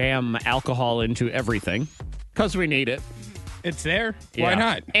to jam alcohol into everything because we need it. It's there. Why Yeah.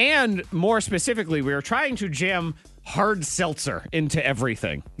 not? And more specifically, we are trying to jam hard seltzer into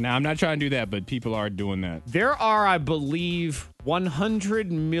everything. Now, I'm not trying to do that, but people are doing that. There are, I believe,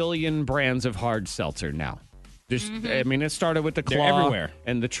 100 million brands of hard seltzer now. I mean, it started with the They're Claw everywhere.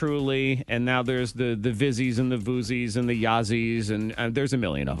 and the Truly, and now there's the Vizzies and the Voozies and the Yazzies, and there's a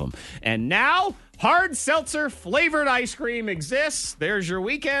million of them. And now, hard seltzer flavored ice cream exists. There's your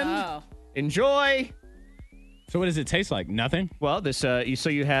weekend. Oh. Enjoy. So what does it taste like? Nothing? Well, so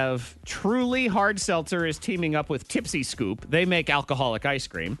you have Truly Hard Seltzer is teaming up with Tipsy Scoop. They make alcoholic ice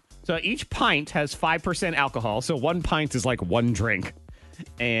cream. So each pint has 5% alcohol. So one pint is like one drink.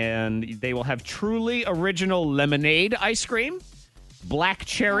 And they will have Truly Original Lemonade ice cream, Black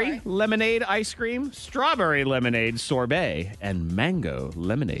Cherry Lemonade ice cream, Strawberry Lemonade Sorbet, and Mango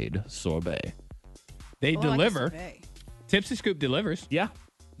Lemonade Sorbet. They Oh, I like deliver. sorbet. Tipsy Scoop delivers. Yeah.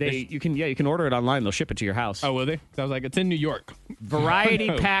 You can order it online. They'll ship it to your house. Oh, will they? So I was like, it's in New York. Variety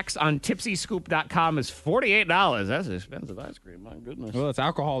No. packs on tipsyscoop.com is $48. That's expensive ice cream. My goodness. Well, it's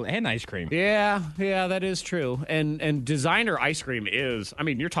alcohol and ice cream. Yeah, that is true. And designer ice cream is, I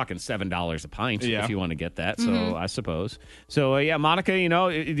mean, you're talking $7 a pint if you want to get that. So I suppose. So Monica,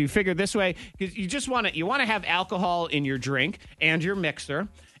 you figure this way, because you want to have alcohol in your drink and your mixer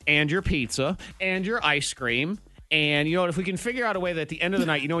and your pizza and your ice cream. And, if we can figure out a way that at the end of the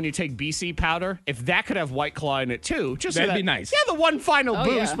night, when you take BC powder, if that could have White Claw in it, too. That'd be nice. Yeah, the one final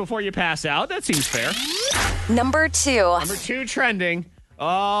boost before you pass out. That seems fair. Number 2. Number 2 trending.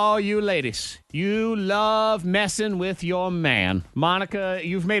 Oh, you ladies. You love messing with your man. Monica,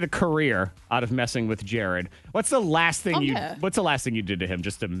 you've made a career out of messing with Jared. What's the last thing What's the last thing you did to him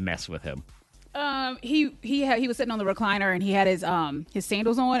just to mess with him? He was sitting on the recliner and he had his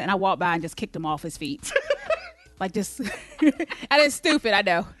sandals on, and I walked by and just kicked him off his feet. Like, just, and it's stupid, I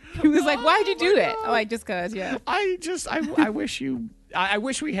know. He was like, why'd you do that? I'm like, just cause, yeah. I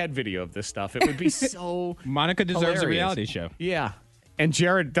wish we had video of this stuff. It would be so Monica deserves hilarious. a reality show. Yeah. And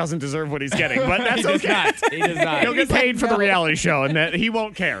Jared doesn't deserve what he's getting, but that's okay. He does not. He'll get paid for the reality show, and that he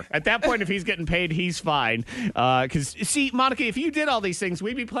won't care. At that point, if he's getting paid, he's fine. Because, see, Monica, if you did all these things,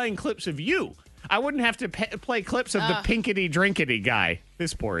 we'd be playing clips of you. I wouldn't have to play clips of the pinkety-drinkety guy.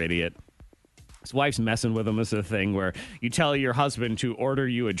 This poor idiot. His wife's messing with him. This is a thing where you tell your husband to order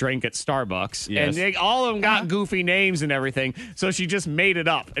you a drink at Starbucks, and all of them got goofy names and everything, so she just made it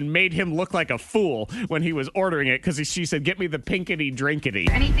up and made him look like a fool when he was ordering it because she said, get me the pinkety-drinkety.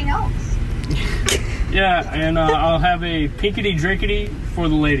 Anything else? Yeah, and I'll have a pinkety-drinkety for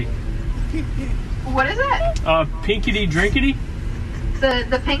the lady. What is it? Pinkety-drinkety?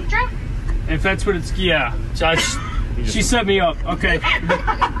 The pink drink? If that's what it's, yeah. So she set me up. Okay.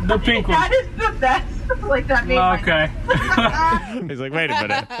 The pink one. That is the best. Like that made okay. He's like, wait a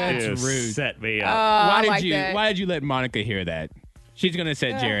minute. That's You rude. Set me up. Why did you let Monica hear that? She's gonna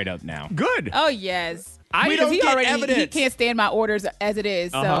set Jared up now. Good. Oh, yes. We don't get evidence. He can't stand my orders as it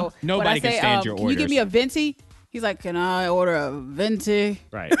is. So Nobody when I can say, stand your Can you give orders. me a venti? He's like, can I order a venti?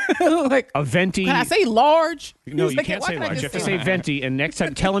 Right. Like, A venti. can I say large? No, He's you like, can't why say can't I large. You just have to say venti, and next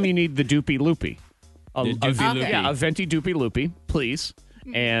time tell him you need the doopy loopy. The doopy loopy. Yeah, a venti doopy loopy, please.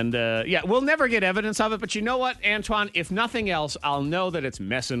 And we'll never get evidence of it, but you know what, Antoine? If nothing else, I'll know that it's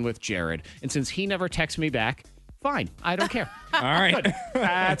messing with Jared. And since he never texts me back, fine, I don't care. All right. Good.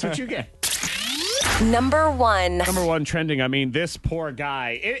 That's what you get. Number 1. Number 1 trending. I mean, this poor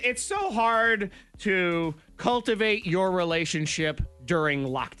guy. It's so hard to cultivate your relationship during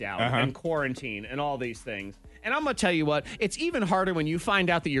lockdown and quarantine and all these things. And I'm going to tell you what, it's even harder when you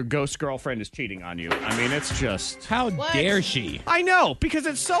find out that your ghost girlfriend is cheating on you. I mean, it's just... How dare she? I know, because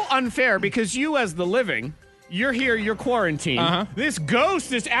it's so unfair, because you as the living... You're here, you're quarantined. This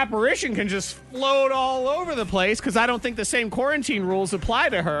ghost, this apparition can just float all over the place because I don't think the same quarantine rules apply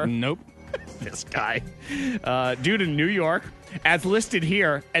to her. Nope. This guy. Dude in New York, as listed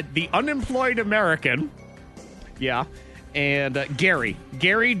here at the Unemployed American. Yeah. And Gary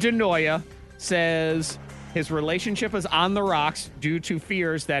DeNoia says his relationship is on the rocks due to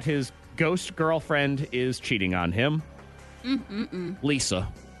fears that his ghost girlfriend is cheating on him. Lisa.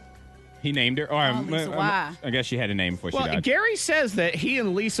 He named her. Lisa, why? I guess she had a name before she died. Gary says that he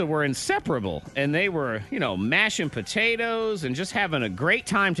and Lisa were inseparable, and they were, mashing potatoes and just having a great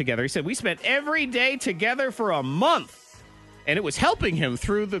time together. He said, we spent every day together for a month, and it was helping him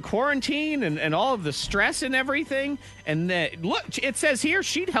through the quarantine and all of the stress and everything. And look, it says here,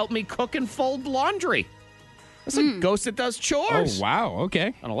 she'd help me cook and fold laundry. That's a ghost that does chores. Oh, wow.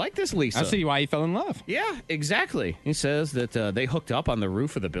 Okay. I don't like this, Lisa. I see why you fell in love. Yeah, exactly. He says that they hooked up on the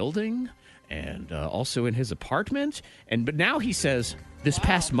roof of the building and also in his apartment. But now he says this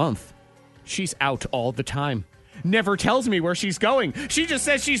past month, she's out all the time. Never tells me where she's going. She just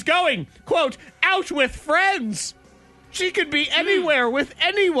says she's going, quote, out with friends. She could be anywhere with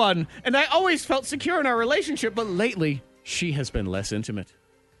anyone. And I always felt secure in our relationship, but lately she has been less intimate.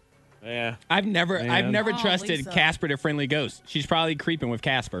 Yeah. I've never trusted Lisa. Casper to friendly ghost. She's probably creeping with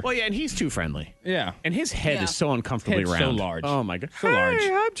Casper. Well, yeah, and he's too friendly. Yeah. And his head is so uncomfortably Head's so round. large. Oh, my God. So large.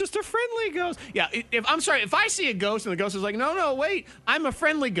 Hey, I'm just a friendly ghost. Yeah, if I see a ghost and the ghost is like, no, wait, I'm a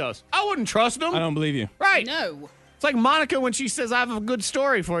friendly ghost, I wouldn't trust him. I don't believe you. Right. No. It's like Monica when she says, I have a good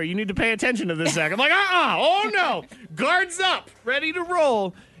story for you. You need to pay attention to this second. I'm like, oh, no. Guards up. Ready to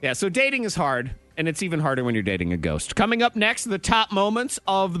roll. Yeah, so dating is hard. And it's even harder when you're dating a ghost. Coming up next, the top moments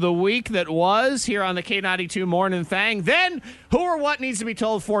of the week that was here on the K92 Morning Thang. Then, who or what needs to be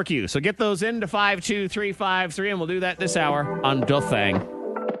told for you. So get those into 52353, and we'll do that this hour on The Thang.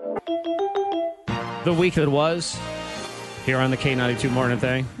 The week that was. here on the K92 Morning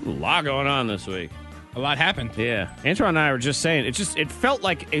Thing. A lot going on this week. A lot happened. Yeah. Antoine and I were just saying, it felt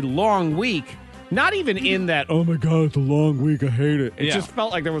like a long week. Not even in that, oh my God, it's a long week, I hate it. It just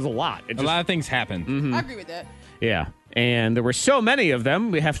felt like there was a lot. A lot of things happened. I agree with that. Yeah. And there were so many of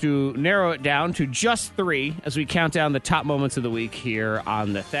them, we have to narrow it down to just 3 as we count down the top moments of the week here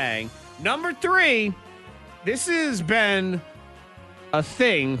on The Thang. Number 3, this has been a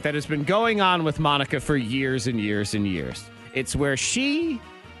thing that has been going on with Monica for years and years and years. It's where she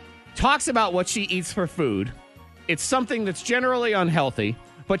talks about what she eats for food. It's something that's generally unhealthy,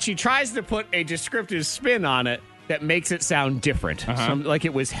 but she tries to put a descriptive spin on it that makes it sound different, like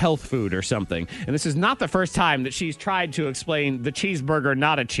it was health food or something. And this is not the first time that she's tried to explain the cheeseburger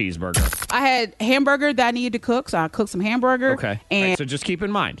not a cheeseburger. I had hamburger that I needed to cook, so I cooked some hamburger. Okay. And right, so just keep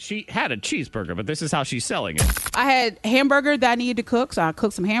in mind, she had a cheeseburger, but this is how she's selling it. I had hamburger that I needed to cook, so I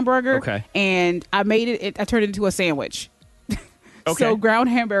cooked some hamburger. Okay. And I made it, I turned it into a sandwich. Okay. So ground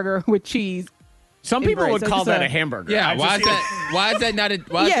hamburger with cheese. Some people would So call just that a hamburger. Yeah, I why just- is that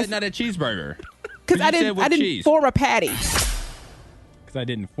not a cheeseburger? Because You I said didn't with cheese. form a patty. Because I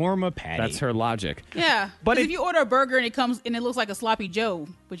didn't form a patty. That's her logic. Yeah. But But if you order a burger and it comes and it looks like a sloppy Joe,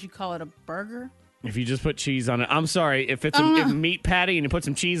 but you call it a burger? If you just put cheese on it, I'm sorry. If it's a meat patty and you put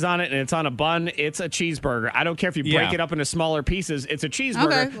some cheese on it and it's on a bun, it's a cheeseburger. I don't care if you break Yeah. it up into smaller pieces. It's a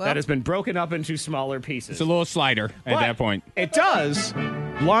cheeseburger Okay, well. that has been broken up into smaller pieces. It's a little slider at But that point. It does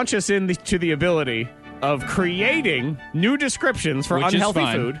launch us into the ability of creating new descriptions for Which is unhealthy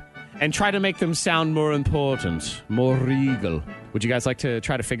fun. food and try to make them sound more important, more regal. Would you guys like to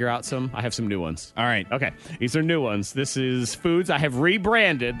try to figure out some? I have some new ones. All right. Okay, these are new ones. This is foods I have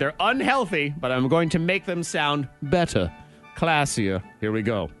rebranded. They're unhealthy, but I'm going to make them sound better, classier. Here we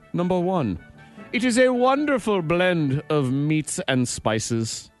go. Number 1. It is a wonderful blend of meats and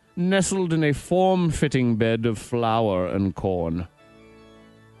spices, nestled in a form-fitting bed of flour and corn.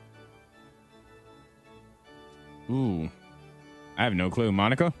 Ooh. I have no clue.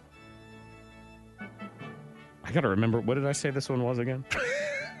 Monica? I gotta remember, what did I say this one was again?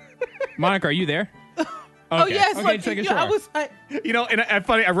 Monica, are you there? Oh, yes. Okay, Look, just making you know, sure. I was... You know, and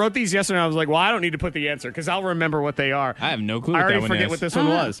funny, I wrote these yesterday and I was like, well, I don't need to put the answer because I'll remember what they are. I have no clue I what already that one forget is. what this one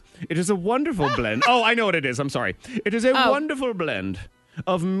was. It is a wonderful blend. Oh, I know what it is. I'm sorry. It is a wonderful blend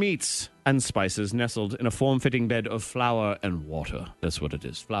of meats and spices nestled in a form-fitting bed of flour and water. That's what it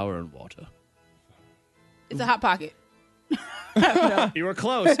is. Flour and water. It's a Hot Pocket. You were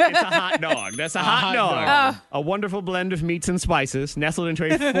close. It's a hot dog. That's a hot dog. A wonderful blend of meats and spices nestled into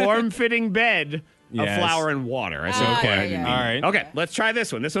a form-fitting bed of Yes. flour and water. I said Ah, corn. yeah, I didn't yeah. mean- All right. Okay, let's try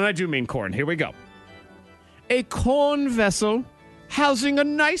this one. This one I do mean corn. Here we go. A corn vessel housing a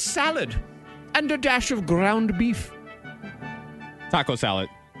nice salad and a dash of ground beef. Taco salad.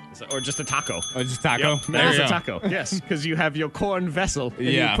 Or just a taco. Oh, just taco? Yep, There that is you a go. taco. Yes, because you have your corn vessel and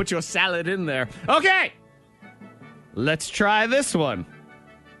Yeah. you put your salad in there. Okay. Let's try this one.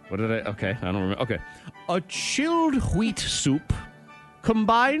 What did I? Okay, I don't remember. Okay. A chilled wheat soup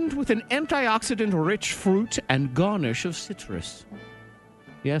combined with an antioxidant-rich fruit and garnish of citrus.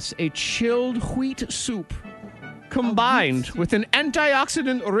 Yes, a chilled wheat soup combined with an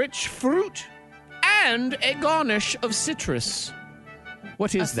antioxidant-rich fruit and a garnish of citrus.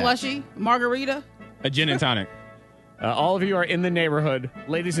 What is A that? slushy, margarita. A gin and tonic. All of you are in the neighborhood.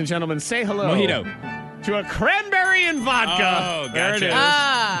 Ladies and gentlemen, say hello. Mojito. To a cranberry and vodka. Oh, There it gotcha. is.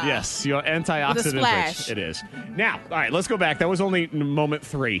 Ah. Yes, your With a antioxidant splash. rich. It is. Now, all right, let's go back. That was only moment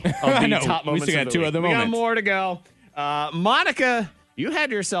 3 of the I know. top We moments still of got the 2 week. other We got moments. more to go. Monica, you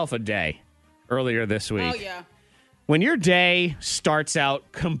had yourself a day earlier this week. Oh, yeah. When your day starts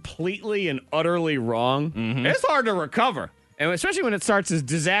out completely and utterly wrong, it's hard to recover. And especially when it starts as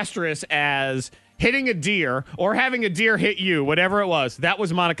disastrous as hitting a deer or having a deer hit you, whatever it was. That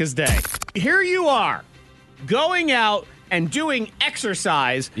was Monica's day. Here you are, going out and doing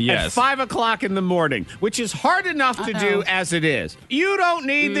exercise at Yes. 5 o'clock in the morning, which is hard enough to do as it is. You don't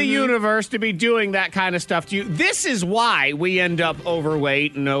need the universe to be doing that kind of stuff to you. This is why we end up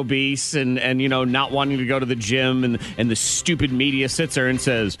overweight and obese and you know, not wanting to go to the gym, and the stupid media sits there and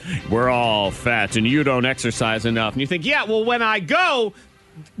says, we're all fat and you don't exercise enough. And you think, yeah, well, when I go,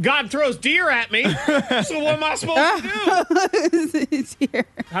 God throws deer at me. So what am I supposed to do? It's here.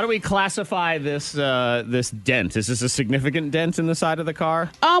 How do we classify this this dent? Is this a significant dent in the side of the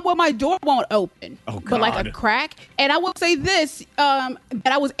car? Well, my door won't open. Oh, But like God. a crack. And I will say this, that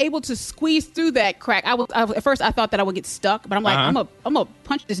I was able to squeeze through that crack. At first I thought that I would get stuck, but I'm like, I'm gonna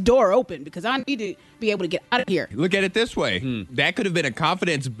punch this door open because I need to be able to get out of here. Look at it this way. That could have been a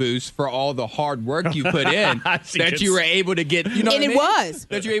confidence boost for all the hard work you put in See, that you were able to get, you know And what I it mean? was. shucks.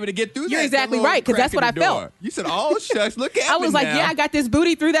 that you're able to get through that. You're exactly that little right, 'cause crack that's what in I the felt. door. You said, oh, shucks, look at I me was like, now. yeah, I got this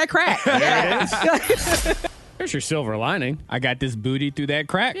booty through that crack. There's your silver lining. I got this booty through that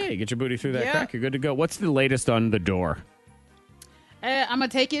crack. Yeah, you get your booty through that Yeah. crack. You're good to go. What's the latest on the door? I'm gonna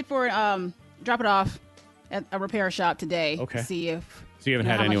take it for drop it off at a repair shop today. Okay. To see if. So you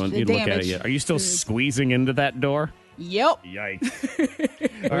haven't how had much anyone the you'd look at it damage yet. Are you still is. squeezing into that door? Yep.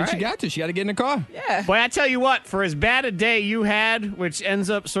 Yikes. What she got to? She got to get in the car. Yeah. Boy, I tell you what, for as bad a day you had, which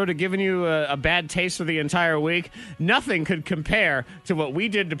ends up sort of giving you a bad taste for the entire week, nothing could compare to what we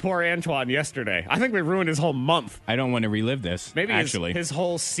did to poor Antoine yesterday. I think we ruined his whole month. I don't want to relive this. Maybe actually. his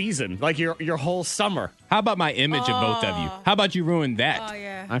whole season, like your whole summer. How about my image of both of you? How about you ruin that? Oh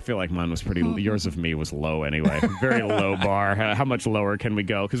yeah. I feel like mine was pretty. Yours of me was low anyway. Very low bar. How much lower can we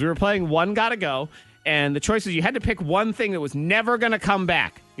go? Because we were playing One Gotta Go, and the choices you had to pick one thing that was never going to come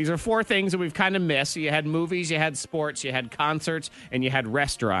back. These are four things that we've kind of missed. So you had movies, you had sports, you had concerts, and you had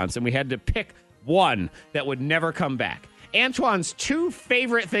restaurants, and we had to pick one that would never come back. Antoine's two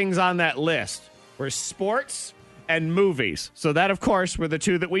favorite things on that list were sports and movies. So that, of course, were the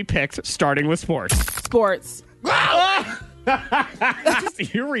two that we picked, starting with sports. Sports.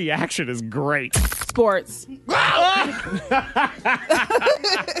 Your reaction is great. Sports.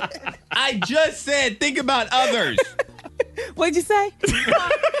 I just said, think about others. What'd you say?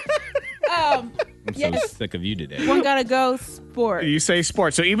 I'm Yes. so sick of you today. One gotta go. Sports. You say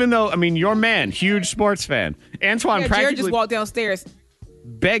sports. So even though, I mean, your man, huge sports fan, Antoine Yeah, Jared practically just walked downstairs.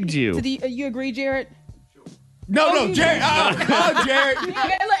 begged you. So you agree, Jared? No, Jared. Oh, Jared.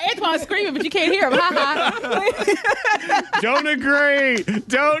 Yeah, look, Antoine's screaming, but you can't hear him. Ha ha. Don't agree.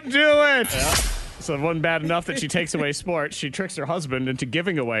 Don't do it. So it wasn't bad enough that she takes away sports. She tricks her husband into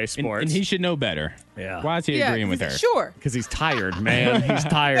giving away sports. And he should know better. Yeah. Why is he agreeing with her? Sure. Because he's tired, man. He's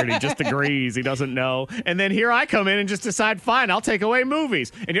tired. He just agrees. He doesn't know. And then here I come in and just decide, fine, I'll take away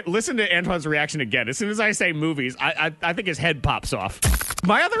movies. And listen to Antoine's reaction again. As soon as I say movies, I think his head pops off.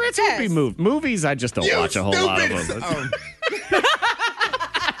 My other answer would be movies. I just don't watch a whole lot of them.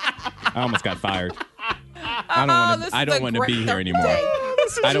 I almost got fired. I don't want to be here anymore.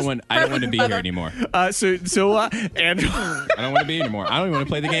 I don't want to be here anymore. And I don't want to be here anymore. I don't even want to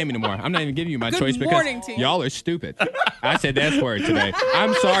play the game anymore. I'm not even giving you my choice because y'all are stupid. I said the S word today.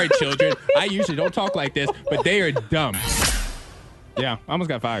 I'm sorry, children. I usually don't talk like this, but they are dumb. Yeah, I almost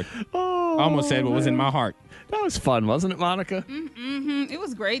got fired. I almost said what was in my heart. That was fun, wasn't it, Monica? Mm-hmm. It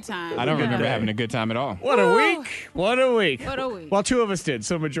was a great time. I don't remember having a good time at all. What a week. What a week. What a week. Well, two of us did,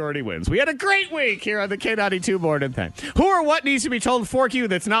 so majority wins. We had a great week here on the K92 Morning Thing. Who or what needs to be told for you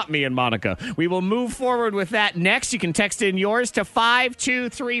that's not me and Monica? We will move forward with that next. You can text in yours to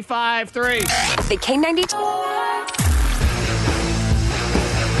 52353. The K92.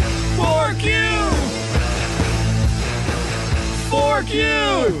 Fork you! Fork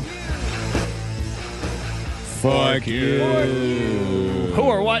you! Fuck you. Who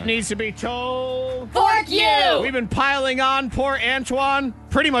or what needs to be told? Fork you! We've been piling on poor Antoine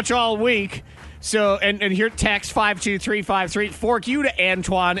pretty much all week. So, and here, text 52353, fork you to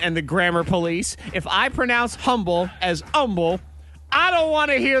Antoine and the grammar police. If I pronounce humble as umble, I don't want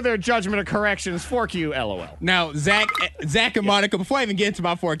to hear their judgment of corrections. Fork you, LOL. Now, Zach and Monica, before I even get into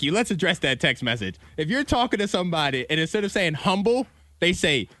my fork you, let's address that text message. If you're talking to somebody and instead of saying humble, they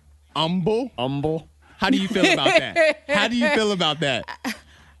say umble. Umble. How do you feel about that? How do you feel about that?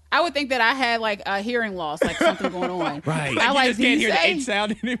 I would think that I had like a hearing loss, like something going on. Right. I You just did can't you hear the say? H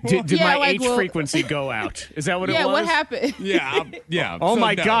sound anymore. Did my like, H frequency go out? Is that what it was? Yeah, what happened? Yeah. Oh So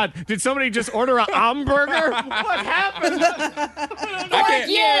my no. God. Did somebody just order a hamburger? What happened? I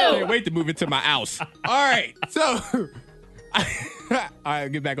can't wait to move into my house. All right. So, all right,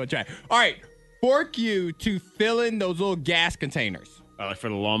 get back on track. All right. Fork you to fill in those little gas containers. Like for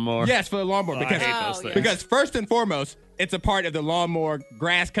the lawnmower? Yes, for the lawnmower. I Because, hate those things. because first and foremost, it's a part of the lawnmower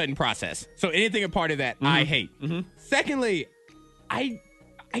grass cutting process. So anything a part of that, I hate. Secondly, I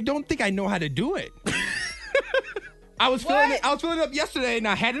don't think I know how to do it. I was filling it up yesterday, and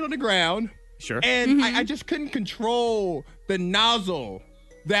I had it on the ground. Sure. And I just couldn't control the nozzle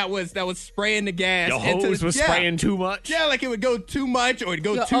that was spraying the gas. The hose was spraying too much? Yeah, like it would go too much or it'd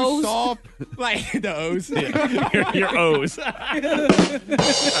go Your too O's? soft. Like the O's. Your O's.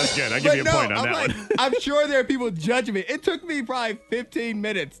 That's good. I give you a point on that one. I'm sure there are people judging me. It took me probably 15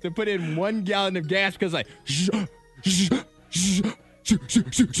 minutes to put in 1 gallon of gas because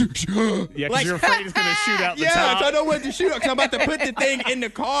Yeah, because you're afraid it's going to shoot out the top. so I don't want to shoot because I'm about to put the thing in the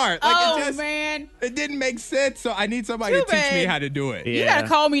car. Like Oh, man. It didn't make sense, so I need somebody Too to teach me bad. how to do it. You gotta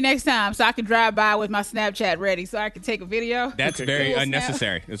call me next time so I can drive by with my Snapchat ready so I can take a video. That's very Cool snap.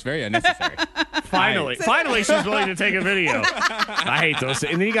 unnecessary. It's very unnecessary. Finally she's willing to take a video. I hate those.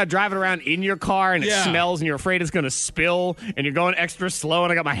 And then you got driving around in your car and it smells and you're afraid it's going to spill and you're going extra slow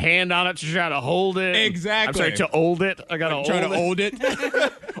and I got my hand on it to try to hold it. Exactly. I'm sorry, to hold it. I got to hold it.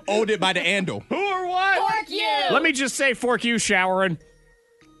 Hold it by the handle. Who or what? Fork you. Let me just say fork you showering.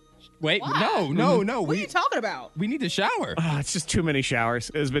 Wait, Why? no. What are you talking about? We need to shower. Oh, it's just too many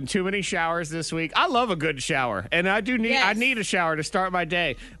showers. There's been too many showers this week. I love a good shower, and I need a shower to start my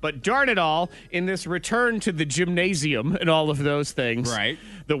day. But darn it all, in this return to the gymnasium and all of those things, right?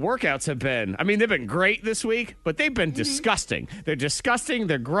 The workouts have been, they've been great this week, but they've been disgusting. They're disgusting.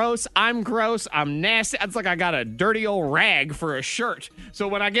 They're gross. I'm gross. I'm nasty. It's like I got a dirty old rag for a shirt. So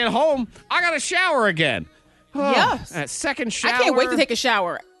when I get home, I got to shower again. Oh, Yes. That second shower. I can't wait to take a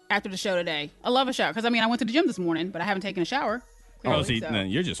shower after the show today. I love a shower because I went to the gym this morning, but I haven't taken a shower. Oh, Clearly, see, no,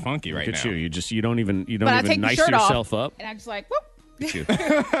 you're just funky right Look now. at you don't even But I take the nice shirt yourself off, up. and I just like whoop.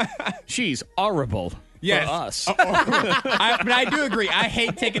 She's horrible. Yes. For us. But I do agree. I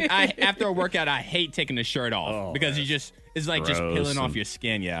hate taking. After a workout, I hate taking the shirt off because it's like just gross peeling off your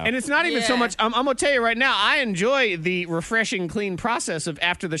skin. Yeah. And it's not even so much. I'm gonna tell you right now. I enjoy the refreshing, clean process of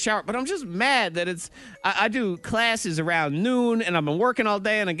after the shower, but I'm just mad that it's. I do classes around noon, and I've been working all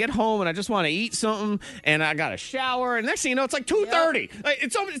day, and I get home, and I just want to eat something, and I got a shower, and next thing you know, it's like 2:30. Like,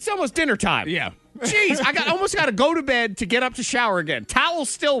 it's almost dinner time. Yeah. Jeez, I almost got to go to bed to get up to shower again. Towel's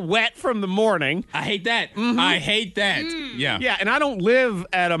still wet from the morning. I hate that. I hate that. Yeah. Yeah, and I don't live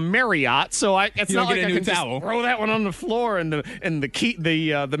at a Marriott, so it's You not don't like get a I new can towel. just throw that one on the floor and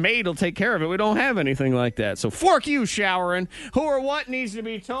the maid will take care of it. We don't have anything like that. So fork you showering. Who or what needs to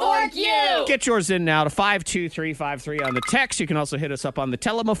be told? Fork you. Get yours in now to 52353 on the text. You can also hit us up on the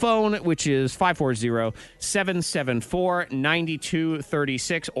telephone, which is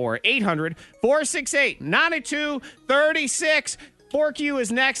 540-774-9236 or 800-468-9236. Fork you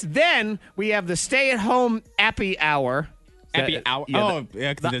is next. Then we have the stay-at-home appy hour. Happy hour. Yeah,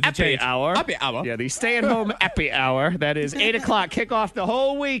 the appy hour. Happy hour. Yeah, the stay-at-home appy hour. That is 8 o'clock. Kick off the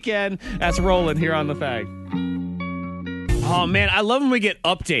whole weekend. That's rolling here on the Thing. Oh, man, I love when we get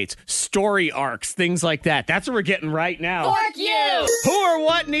updates, story arcs, things like that. That's what we're getting right now. Fork you. Who or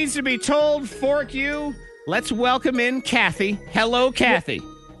what needs to be told? Fork you. Let's welcome in Kathy. Hello, Kathy.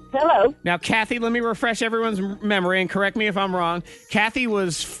 Hello. Now, Kathy, let me refresh everyone's memory and correct me if I'm wrong. Kathy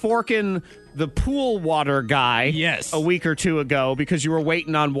was forking the pool water guy a week or two ago because you were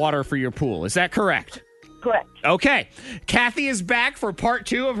waiting on water for your pool. Is that correct? Correct. Okay. Kathy is back for part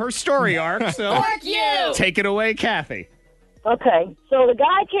 2 of her story arc. So Fork you. Take it away, Kathy. Okay. So the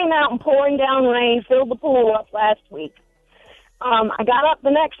guy came out in pouring down rain, filled the pool up last week. I got up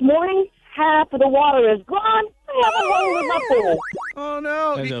the next morning. Half of the water is gone. I have a hole in my pool. Oh,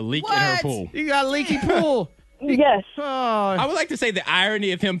 no. There's a leak in her pool. You got a leaky pool. Yes. Oh, I would like to say the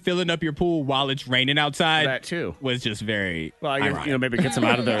irony of him filling up your pool while it's raining outside. That too was just very. Well, ironic. maybe gets him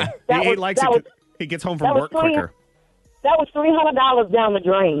out of there. He gets home that from was work quicker. That was $300 down the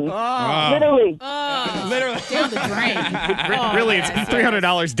drain. Literally. Literally. Down the drain. Really, it's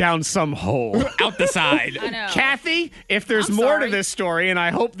 $300 down some hole. Out the side. I know. Kathy, if there's more to this story, and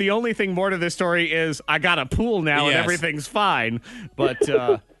I hope the only thing more to this story is I got a pool now and Yes. everything's fine, but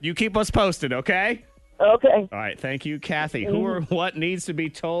you keep us posted, okay? Okay. All right, thank you, Kathy. Who or what needs to be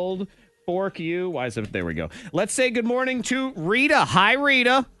told? Fork you. Why is it? There we go. Let's say good morning to Rita. Hi,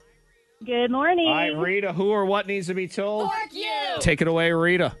 Rita. Good morning. All right, Rita. Who or what needs to be told? Fork you. Take it away,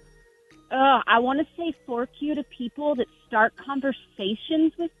 Rita. I want to say fork you to people that start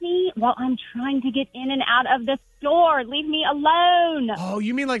conversations with me while I'm trying to get in and out of the store. Leave me alone. Oh,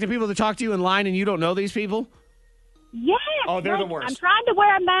 you mean like the people that talk to you in line and you don't know these people? Yes. Oh, they're the like, worst. I'm trying to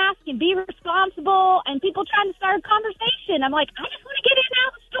wear a mask and be responsible, and people trying to start a conversation. I'm like, I just want to get in and out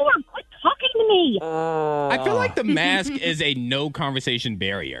of the store. Quit talking to me. I feel like the mask is a no conversation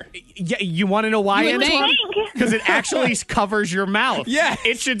barrier. Yeah, you want to know why, You would Antoine? think. Because it actually covers your mouth. Yeah.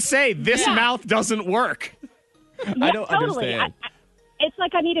 It should say, this mouth doesn't work. I don't Totally. understand. It's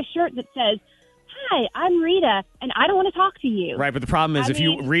like I need a shirt that says, "Hi, I'm Rita, and I don't want to talk to you." Right, but the problem is, if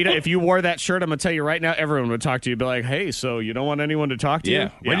you wore that shirt, I'm going to tell you right now, everyone would talk to you. Be like, hey, so you don't want anyone to talk to you?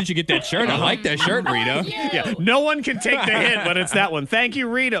 Where did you get that shirt? I like that shirt, Rita. Yeah, no one can take the hint, but it's that one. Thank you,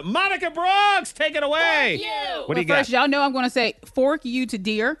 Rita. Monica Brooks, take it away. What do you got? First, y'all know I'm going to say fork you to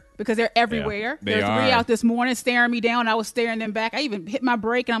deer because they're everywhere. they There's are. 3 out this morning staring me down. I was staring them back. I even hit my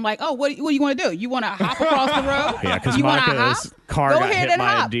brake, and I'm like, oh, what do you want to do? You want to hop across the road? Yeah, because you wanna Monica's hop? car Go got ahead hit and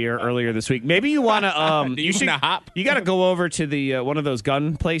by a hop. deer earlier this week. Maybe you want to. You wanna hop? You got to go over to the one of those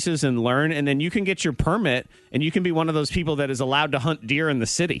gun places and learn, and then you can get your permit, and you can be one of those people that is allowed to hunt deer in the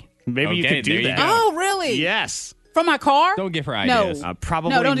city. Maybe you Okay, could do there you that. go. Oh, really? Yes. From my car? Don't give her No. ideas.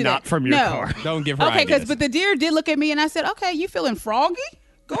 Probably No, don't do not that. from your No. car. Don't give her Okay, ideas. but the deer did look at me and I said, okay, you feeling froggy?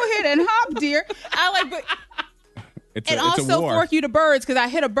 Go ahead and hop, deer. But it's and a also war. fork you to birds because I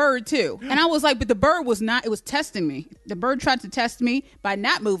hit a bird too. And I was like, but the bird was not, it was testing me. The bird tried to test me by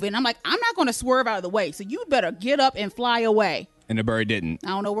not moving. I'm like, I'm not going to swerve out of the way. So you better get up and fly away. And the bird didn't. I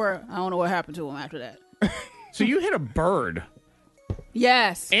don't know what happened to him after that. So you hit a bird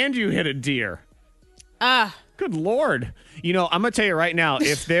Yes. and you hit a deer. Ah. Good Lord. You know, I'm going to tell you right now,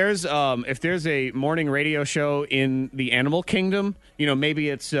 if there's a morning radio show in the animal kingdom, you know, maybe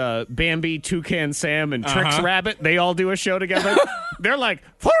it's Bambi, Toucan Sam, and Trix Rabbit. They all do a show together. They're like,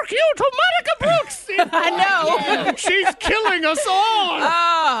 fork you to Monica Brooks. I know. She's killing us all.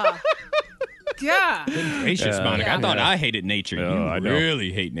 Ah. Yeah. Gracious, Monica. I thought I hated nature. I You know.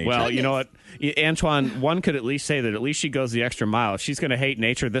 really hate nature. Well, you know what, Antoine, one could at least say that at least she goes the extra mile. If she's going to hate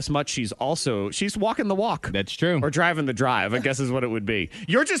nature this much, she's walking the walk. That's true. Or driving the drive, I guess is what it would be.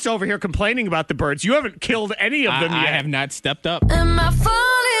 You're just over here complaining about the birds. You haven't killed any of them I yet. have not stepped up. Am I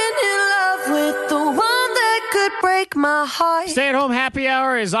falling in love with the one that could break my heart? Stay-at-home happy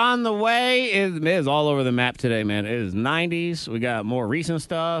hour is on the way. It is all over the map today, man. It is 90s. We got more recent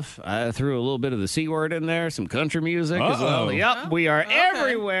stuff. I threw a little bit of the C word in there, some country music as well. Uh-oh. Yep, we are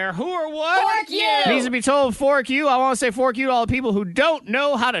everywhere. Who or what? Fork you. Needs to be told, fork you. I want to say fork you to all the people who don't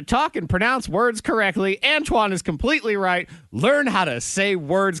know how to talk and pronounce words correctly. Antoine is completely right. Learn how to say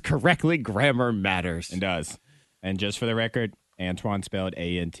words correctly. Grammar matters. It does. And just for the record, Antoine spelled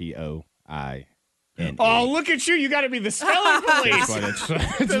Antoine. Oh, look at you. You got to be the spelling police.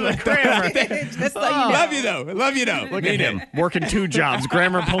 The grammar. Just so you know. Love you though. Look at him working two jobs,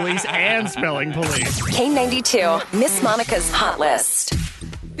 grammar police and spelling police. K92, Miss Monica's Hot List.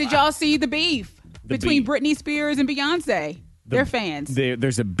 Did y'all see the beef between beef. Britney Spears and Beyonce? They're fans.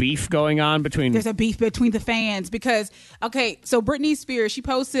 There's a beef going on between. There's a beef between the fans because, so Britney Spears, she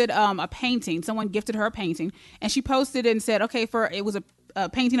posted a painting. Someone gifted her a painting, and she posted and said, it was a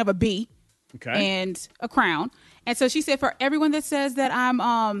painting of a bee and a crown. And so she said, for everyone that says that I'm,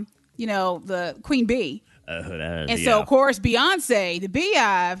 the queen bee. So, of course, Beyonce, the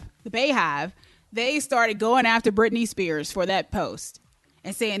Beehive, they started going after Britney Spears for that post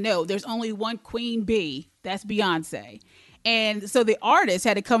and saying, no, there's only one queen bee. That's Beyonce. And so the artist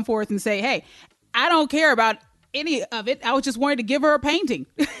had to come forth and say, hey, I don't care about any of it. I was just wanted to give her a painting.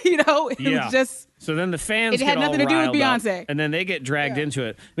 It was just. So then the fans It had get all nothing to do with riled up, Beyonce. and then they get dragged into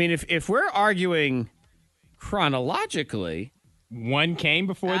it. I mean, if we're arguing chronologically, one came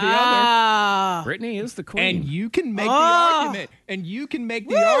before the Ah. other. Britney is the queen. And you can make the argument. And you can make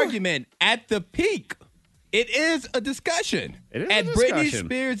the argument at the peak. It is a discussion. It is at a Britney discussion.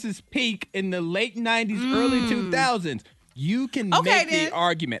 Spears' peak in the late 90s, early 2000s. You can make the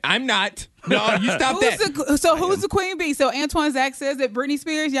argument. I'm not. No, you stop that. Who's the queen bee? So Antoine Zach says that Britney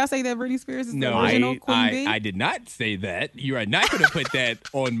Spears. Y'all say that Britney Spears is the original queen bee? I did not say that. You are not going to put that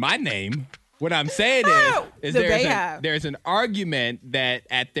on my name. What I'm saying is The Beehive. there's an argument that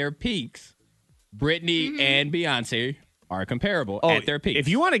at their peaks, Britney and Beyonce are comparable at their peaks. If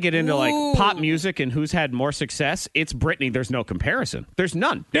you want to get into like pop music and who's had more success, it's Britney. There's no comparison. There's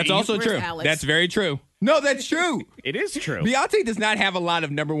none. That's also Where's true. Alex? That's very true. No, that's true. It is true. Beyonce does not have a lot of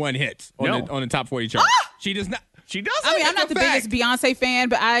number one hits on the top 40 chart. She does not. She doesn't. I mean, I'm not the biggest Beyonce fan,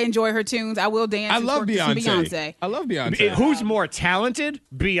 but I enjoy her tunes. I will dance. I and love twerk to some Beyonce. I love Beyonce. Who's more talented?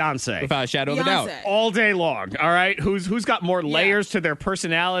 Beyonce. Without a shadow of a doubt. Beyonce. All day long. All right. Who's got more layers to their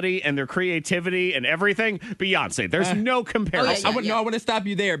personality and their creativity and everything? Beyonce. There's no comparison. I want to stop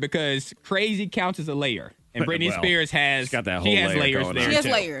you there because crazy counts as a layer. And Britney Well, Spears has got that she whole has layer layers going there. on. She has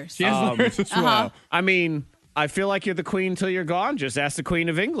too. layers. She has layers as well. I mean, I feel like you're the queen till you're gone. Just ask the Queen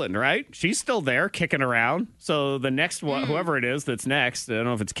of England, right? She's still there kicking around. So the next one, whoever it is that's next, I don't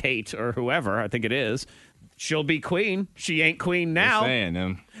know if it's Kate or whoever, I think it is, she'll be queen. She ain't queen now. Just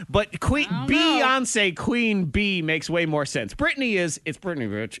saying, But Beyonce, Queen Bee makes way more sense. Britney it's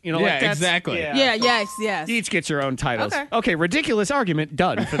Britney, Rich. You know, Yeah, like that's, exactly. Yeah, yes. You each get your own titles. Okay. Ridiculous argument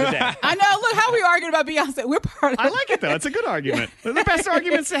done for the day. I know. Look how we arguing about Beyonce. We're part of I like it, though. It's a good argument. They're the best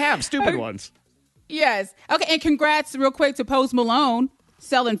arguments to have. Stupid ones. Yes. Okay, and congrats real quick to Post Malone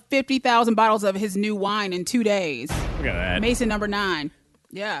selling 50,000 bottles of his new wine in 2 days. Look at that. Mason number 9.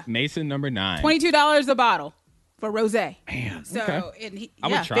 Yeah. Mason number 9. $22 a bottle for rosé. Man. So, Okay. and I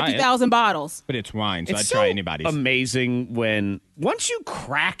would try it. 50,000 bottles. But it's wine, so It's I'd try anybody's. amazing when once you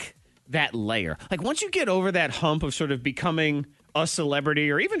crack that layer, like once you get over that hump of sort of becoming a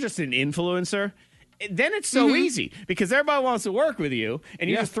celebrity or even just an influencer, then it's so easy because everybody wants to work with you and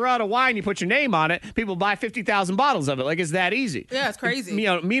you just throw out a wine, you put your name on it, people buy 50,000 bottles of it. Like it's that easy. Yeah, it's crazy.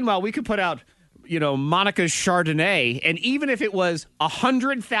 Meanwhile, we could put out Monica's Chardonnay, and even if it was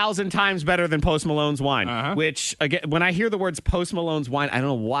 100,000 times better than Post Malone's wine, which, again, when I hear the words Post Malone's wine, I don't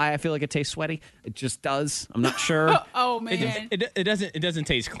know why I feel like it tastes sweaty. It just does. I'm not sure. Oh, man. It doesn't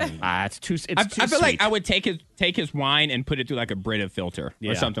taste clean. It's too I feel sweet. like I would take his wine and put it through like a Brita filter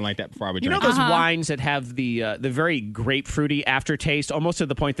or something like that before I would drink. Those wines that have the very grapefruity aftertaste, almost to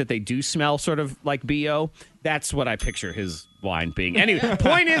the point that they do smell sort of like BO? That's what I picture his wine being. Anyway,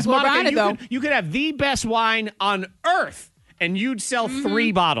 point is, Monica, you could have the best wine on earth, and you'd sell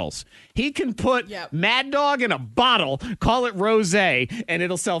 3 bottles. He can put Mad Dog in a bottle, call it rosé, and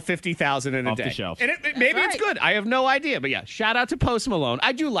it'll sell 50,000 in a day. Off the shelf. And maybe it's good. I have no idea. But yeah, shout out to Post Malone.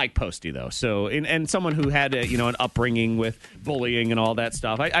 I do like Posty, though. So, and someone who had an upbringing with bullying and all that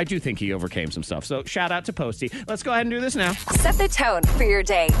stuff. I do think he overcame some stuff. So shout out to Posty. Let's go ahead and do this now. Set the tone for your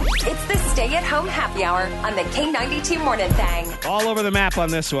day. It's the Stay at Home Happy Hour on the K92 Morning Thang. All over the map on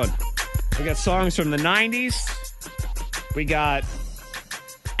this one. We got songs from the 90s. We got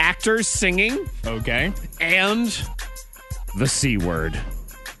actors singing. Okay. And the C word,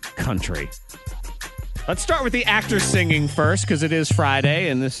 country. Let's start with the actors singing first, because it is Friday,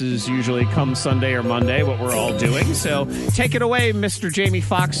 and this is usually come Sunday or Monday what we're all doing. So take it away, Mr. Jamie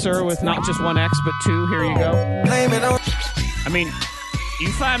Foxx, sir, with not just one X, but 2. Here you go. I mean,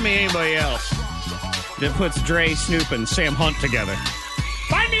 you find me anybody else that puts Dre, Snoop, and Sam Hunt together.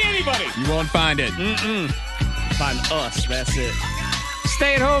 Find me anybody. You won't find it. Find us. That's it.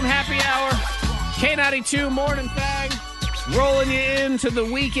 Stay at home happy hour. K92 Morning Thang. Rolling you into the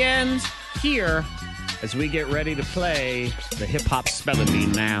weekend here as we get ready to play the hip hop spelling bee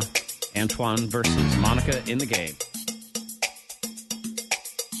now. Antoine versus Monica in the game.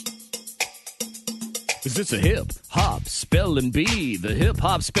 Is this a hip hop spelling bee? The hip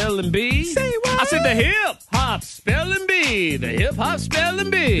hop spelling bee? Say what? I said the hip hop spelling bee. The hip hop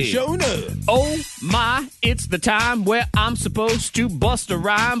spelling bee. Showing up. Oh my, it's the time where I'm supposed to bust a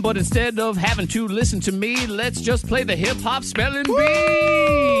rhyme, but instead of having to listen to me, let's just play the hip hop spelling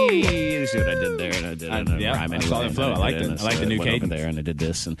bee. You see what I did there? And I did a rhyme anyway. I saw the flow. I like it. I like the new cadence there, and I did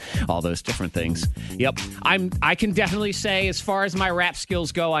this and all those different things. Yep, I can definitely say, as far as my rap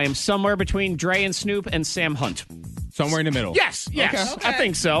skills go, I am somewhere between Dre and Snoop and Sam Hunt. Somewhere in the middle. Yes, Okay. I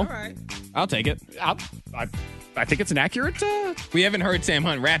think so. All right. I'll take it. I think it's an accurate. We haven't heard Sam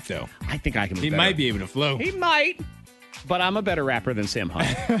Hunt rap, though. I think I can. He might be able to flow. He might, but I'm a better rapper than Sam Hunt.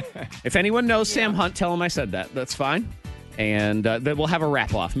 If anyone knows Sam Hunt, tell him I said that. That's fine. And then we'll have a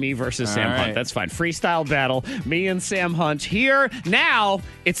rap off, me versus Sam Hunt. That's fine. Freestyle battle, me and Sam Hunt here. Now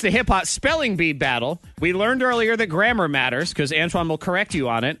it's the hip hop spelling bee battle. We learned earlier that grammar matters because Antoine will correct you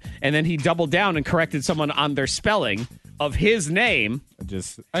on it, and then he doubled down and corrected someone on their spelling of his name. I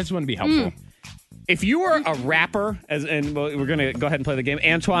just want to be helpful. If you were a rapper, and we're going to go ahead and play the game,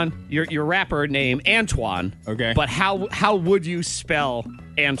 Antoine, your rapper name Antoine. Okay. But how would you spell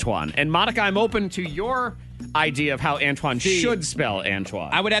Antoine? And Monica, I'm open to your idea of how Antoine should spell Antoine.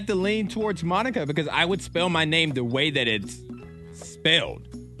 I would have to lean towards Monica because I would spell my name the way that it's spelled.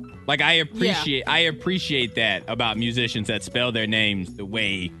 Like I appreciate that about musicians that spell their names the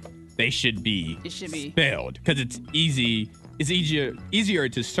way they should be. It should be spelled because it's easy. It's easier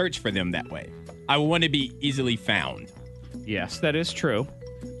to search for them that way. I want to be easily found. Yes, that is true.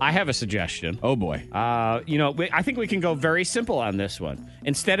 I have a suggestion. Oh, boy. I think we can go very simple on this one.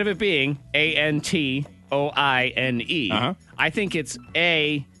 Instead of it being Antoine, I think it's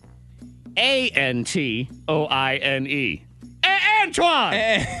Antoine. Antoine!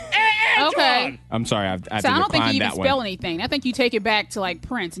 Okay. I'm sorry. I have So to I don't think you decline even that spell one. anything. I think you take it back to like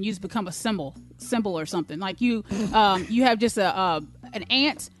Prince and you just become a symbol or something. Like you have just an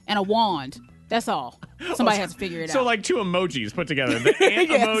ant and a wand. That's all. Somebody has to figure it out. So like 2 emojis put together. The ant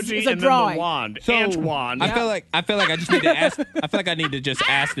Yes, emoji it's a and drawing. then the wand. So, Antoine. I feel like I just need to ask. I feel like I need to just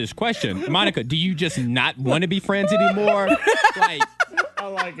ask this question, Monica. Do you just not want to be friends anymore? Like, I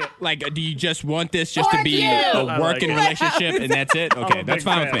like it. Like, do you just want this just to Or be you. a I working like it. relationship and that's it? I'm Okay, a that's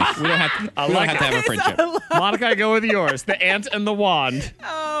big fine with me. fan. We don't have to have a friendship. Monica, I go with yours. The ant and the wand.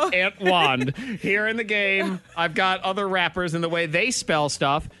 Ant wand. Here in the game, I've got other rappers and the way they spell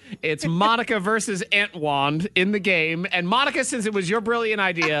stuff. It's Monica versus Ant Wand in the game. And Monica, since it was your brilliant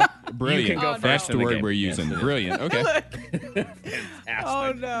idea, Brilliant. you can go Oh, no. first. That's in the word game. we're using. Yes, it is. Brilliant. Okay.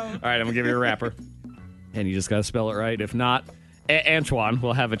 Oh no. All right, I'm going to give you a rapper. And you just got to spell it right. If not, Antoine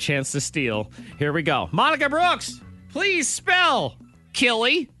will have a chance to steal. Here we go. Monica Brooks, please spell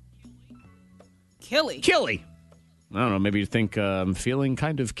Killy. Killy. Killy. I don't know. Maybe you think I'm feeling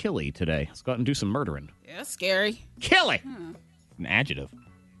kind of killy today. Let's go out and do some murdering. Yeah, that's scary. Killy. An adjective.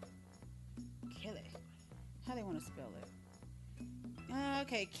 Killy. How they want to spell it?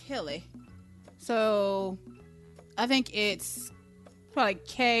 Okay, Killy. So I think it's probably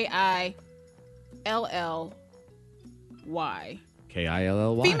K-I-L-L-Y.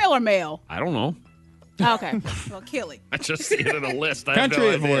 K-I-L-L-Y. Female or male? I don't know. Okay. Well, Kelly. I just see it in a list. I have Country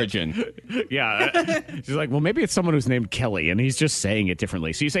no of idea. origin. Yeah. She's like, well, maybe it's someone who's named Kelly, and he's just saying it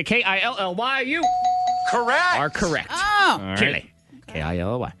differently. So you say K-I-L-L-Y. You are correct. Oh. All right. Kelly.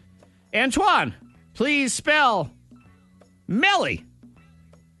 K-I-L-L-Y. Antoine, please spell Melly.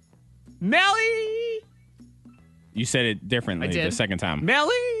 Melly. You said it differently I did. the second time.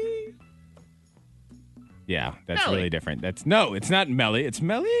 Melly. Yeah, that's Melly. really different. No, it's not Melly. It's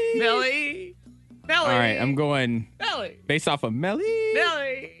Melly. Melly. Melly. All right, I'm going Melly. based off of Melly.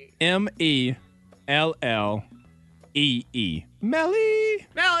 Melly. M-E-L-L-E-E. Melly.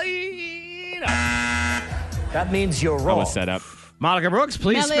 Melly. No. That means you're I wrong. was set up. Monica Brooks,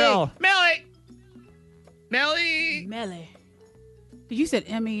 please Melly. spell Melly. Melly. Melly. You said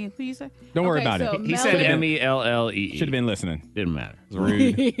M-E. What did you say? Don't worry about so it. He said Melly. M-E-L-L-E-E. Should have been listening. Didn't matter. It was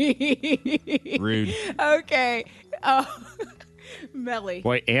rude. Rude. Okay. Melly.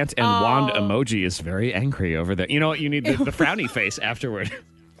 Boy, ant and wand emoji is very angry over there. You know what? You need the frowny face afterward.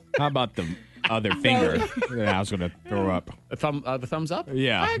 How about the other finger that I was going to throw up? The thumbs up?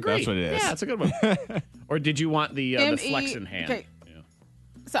 Yeah, I agree. that's what it is. Yeah, that's a good one. Or did you want the M-E- flexing hand? okay.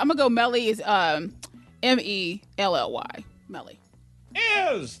 So I'm going to go Melly is M-E-L-L-Y. Melly.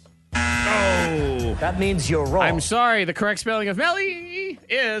 Is. Oh. That means you're wrong. I'm sorry. The correct spelling of Melly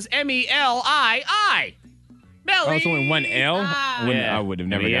is M-E-L-I-I. Melly. Oh, it's only one L? Yeah. I would have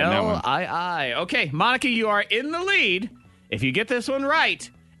never gotten that one. M-E-L-I-I. Okay, Monica, you are in the lead. If you get this one right,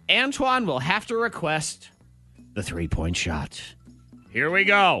 Antoine will have to request the 3-point shot. Here we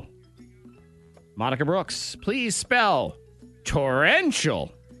go. Monica Brooks, please spell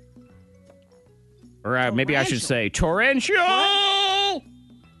torrential. Or maybe I should say torrential.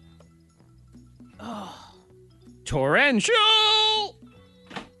 Torrential.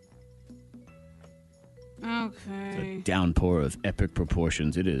 Okay. Downpour of epic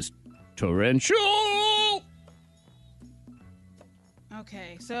proportions. It is torrential.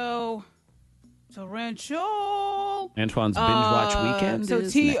 Okay, so torrential. Antoine's binge watch weekend. So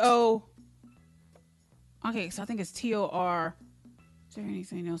is T-O. Okay, so I think it's T-O-R. Is there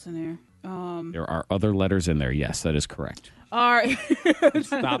anything else in there? There are other letters in there. Yes, that is correct. R.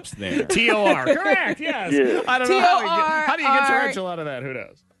 Stops there. T-O-R. Correct, yes. Yeah. I don't know how do you get T-O-R. torrential out of that? Who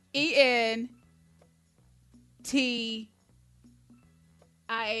knows?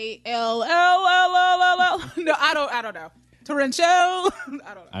 E-N-T-I-L-L-L-L-L. No, I don't know. Torrential. I don't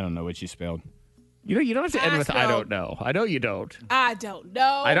know. I don't know what you spelled. You know, you don't have to end with I spelled- don't know. I know you don't. I don't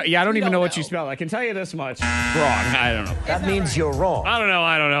know. I don't You even know what you spelled. I can tell you this much. Wrong. I don't know. That means you're wrong. I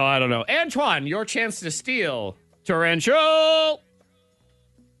don't know. Antoine, your chance to steal torrential.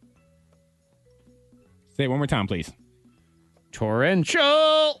 Say it one more time, please.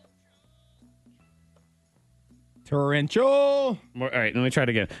 Torrential. Torrential. All right, let me try it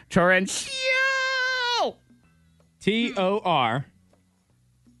again. Torrential.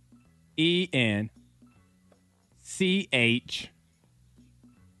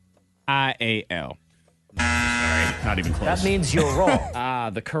 T-O-R-E-N-C-H-I-A-L. Sorry, not even close. That means you're wrong.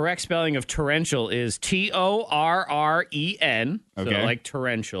 The correct spelling of torrential is T-O-R-R-E-N. So Okay. like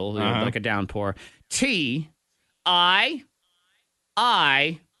torrential, Uh-huh. like a downpour. T-I-I-I-A-L.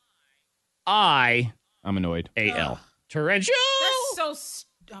 I'm annoyed. Torrential. That's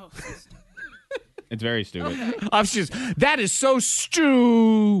so. It's very stupid. That is so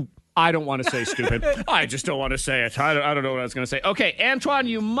stupid. I don't want to say stupid. I just don't want to say it. I don't know what I was going to say. Okay, Antoine,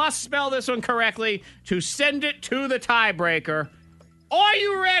 you must spell this one correctly to send it to the tiebreaker. Are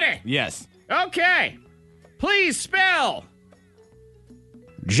you ready? Yes. Okay. Please spell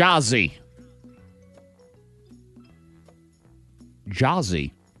Jazzy.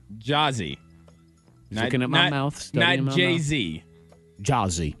 Jazzy. Jazzy. Looking at my mouth. studying my Not Jay-Z. mouth.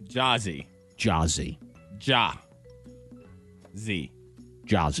 Jazzy. Jazzy. Jazzy. Ja. Z.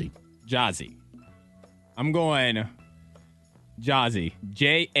 Jazzy. Jazzy. I'm going Jazzy.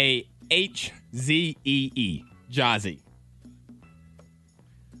 Jahzee. Jazzy.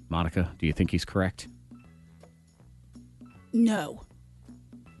 Monica, do you think he's correct? No.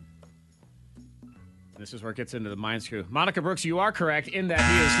 This is where it gets into the mind screw. Monica Brooks, you are correct in that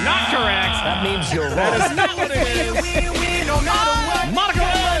he is not correct. That means you're That wrong. is not what it is. Monica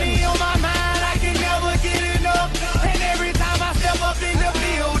wins. On my mind, I can never get enough. And every time I step up in the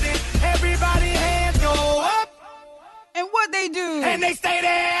building, everybody hands go up. And what they do? And they stay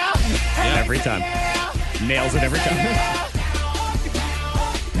there. Every time. Nails it every time.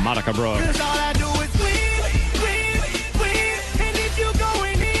 Monica Brooks. Cause all I do is win, win, win. And if you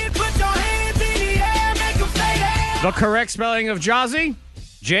going in, put your hands in The correct spelling of Jozzy?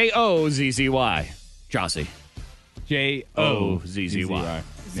 J-O-Z-Z-Y. Jozzy. J-O-Z-Z-Y.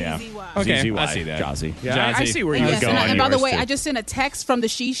 Yeah. ZZY. Okay, Z-Z-Y. I see that. Jozzy. Yeah, I Jozzy. see where you Yes, would go on and by the yours, way, too. I just sent a text from the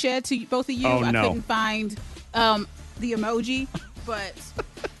She Shed to both of you. Oh, I no. couldn't find the emoji, but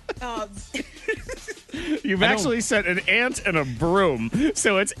You've actually sent an ant and a broom,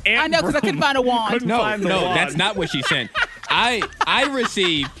 so it's ant. I know because I couldn't find a wand. Couldn't No, find the no, wand. that's not what she sent. I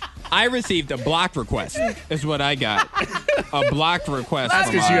received a block request. Is what I got. A block request. That's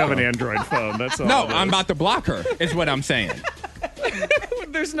from because you her. have an Android phone. That's all. No, it is. I'm about to block her. Is what I'm saying.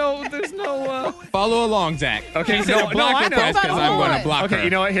 There's no. Follow along, Zach. Okay, She sent no, a block I know. request because I'm going to Okay, block her. Okay, you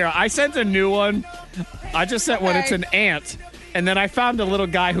know what? Here, I sent a new one. I just sent one. Okay. It's an ant. And then I found a little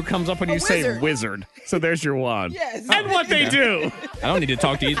guy who comes up when you say wizard. wizard. So there's your wand. Yes. And what they do. I don't need to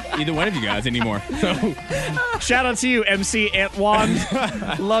talk to either one of you guys anymore. So Shout out to you, MC Ant Wand.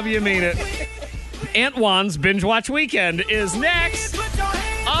 Love you, mean it. Ant Wand's Binge Watch Weekend is next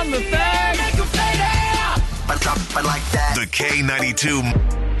on the thing. The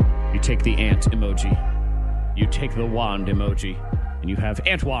K92. You take the ant emoji, you take the wand emoji, and you have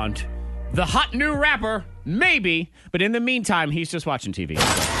Ant Wand, the hot new rapper, maybe. But in the meantime, he's just watching TV.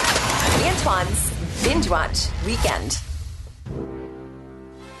 Antoine's Binge Watch Weekend.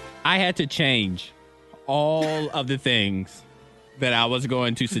 I had to change all of the things that I was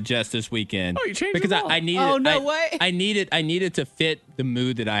going to suggest this weekend. Oh, you changed because them all. I needed. Oh, no way. I needed to fit the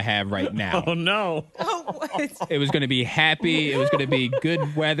mood that I have right now. Oh, no. Oh, what? It was going to be happy. It was going to be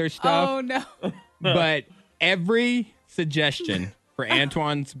good weather stuff. Oh no. But every suggestion for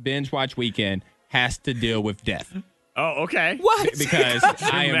Antoine's Binge Watch Weekend has to deal with death. Oh, okay. What? Because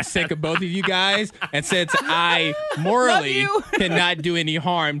I am sick of both of you guys. And since I morally Love you. cannot do any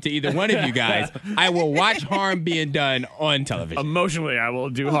harm to either one of you guys, I will watch harm being done on television. Emotionally, I will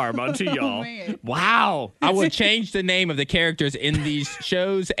do harm unto y'all. man. Wow. I will change the name of the characters in these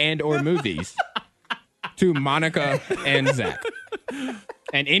shows and or movies to Monica and Zach.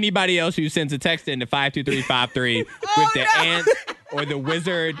 And anybody else who sends a text into 52353 with the ant or the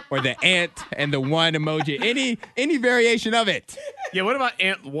wizard or the ant and the one emoji, any variation of it. Yeah, what about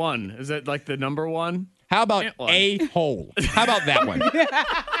Ant 1? Is that like the number one? How about Ant one. a hole? How about that one?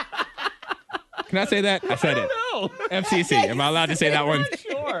 Can I say that? I said it. No. FCC. Am I allowed to say that one?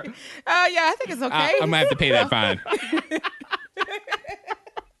 Sure. Yeah, I think it's okay. I'm going to have to pay that fine.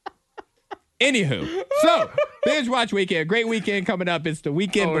 Anywho, so Binge Watch Weekend, great weekend coming up. It's the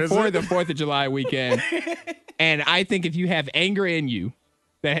weekend is before it? the 4th of July weekend. And I think if you have anger in you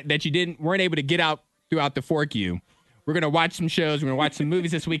that you weren't able to get out throughout the fork you, we're going to watch some shows. We're going to watch some movies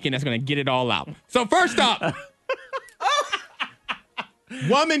this weekend that's going to get it all out. So first up,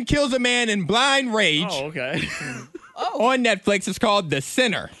 woman kills a man in blind rage Oh, okay. on Netflix. It's called The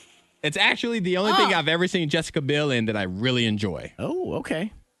Sinner. It's actually the only thing I've ever seen Jessica Biel in that I really enjoy. Oh,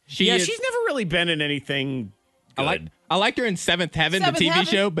 okay. She's never really been in anything good. I liked her in Seventh Heaven, Seventh the TV Heaven?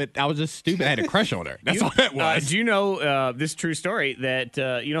 show, but I was just stupid. I had a crush on her. That's all that was. Do you know this true story that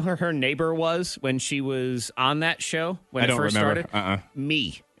you know who her neighbor was when she was on that show when I it don't first remember. started?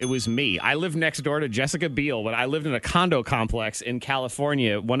 Me. It was me. I lived next door to Jessica Biel, but I lived in a condo complex in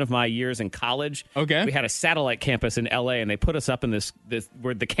California. One of my years in college. Okay. We had a satellite campus in LA, and they put us up in this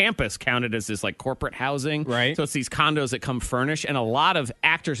where the campus counted as this like corporate housing. Right. So it's these condos that come furnished, and a lot of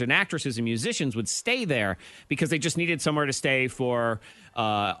actors and actresses and musicians would stay there because they just needed somewhere to stay for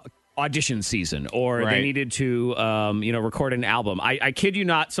audition season, or Right. they needed to record an album. I kid you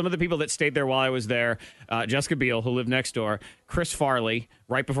not, some of the people that stayed there while I was there, Jessica Biel, who lived next door, Chris Farley,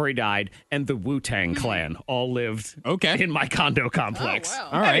 right before he died, and the Wu-Tang Clan all lived in my condo complex. Oh, wow.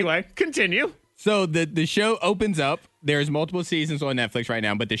 All right. Anyway, continue. So the show opens up. There's multiple seasons on Netflix right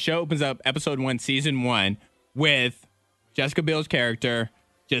now, but the show opens up episode 1, season 1, with Jessica Biel's character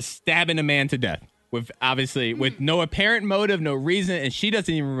just stabbing a man to death. With no apparent motive, no reason, and she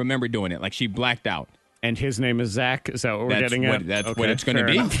doesn't even remember doing it. Like she blacked out. And his name is Zach. Is that what we're getting at? That's Okay, what it's going to fair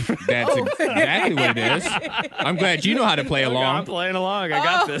be. enough. That's exactly what it is. I'm glad you know how to play I'm along. playing along. I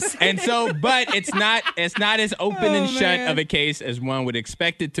got this. And so, but it's not as open and shut of a case as one would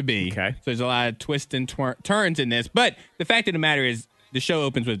expect it to be. Okay. So there's a lot of twists and turns in this. But the fact of the matter is, the show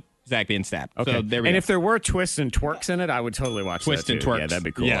opens with Zach being stabbed. Okay. So there we and go. if there were twists and twerks in it, I would totally watch Twists that and too. twerks. Yeah, that'd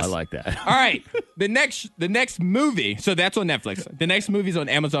be cool. Yes. I like that. All right. The next movie, so that's on Netflix. The next movie's on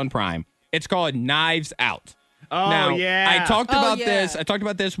Amazon Prime. It's called Knives Out. Oh, now, yeah. I talked about yeah. this. I talked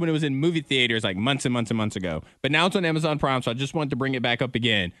about this when it was in movie theaters like months and months and months ago. But now it's on Amazon Prime, so I just wanted to bring it back up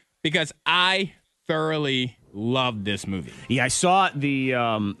again because I thoroughly loved this movie. Yeah, I saw the.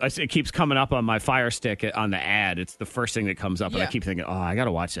 It keeps coming up on my Fire Stick on the ad. It's the first thing that comes up, and I keep thinking, "Oh, I got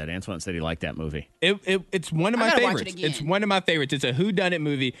to watch that." Antoine said he liked that movie. It's one of my favorites. It's one of my favorites. It's a whodunit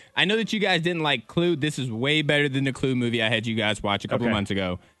movie. I know that you guys didn't like Clue. This is way better than the Clue movie I had you guys watch a couple of months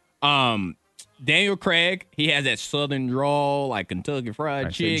ago. Daniel Craig, he has that southern drawl, like Kentucky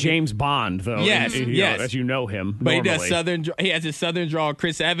Fried Chicken. James Bond, though. Yes, yes. As you know him, but normally. he does southern. He has his southern drawl.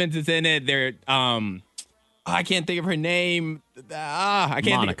 Chris Evans is in it. They're I can't think of her name. I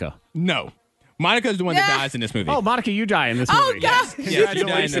can't. Monica. No. Monica's the one that dies in this movie. Oh, Monica, you die in this movie. Oh, God. Yes, you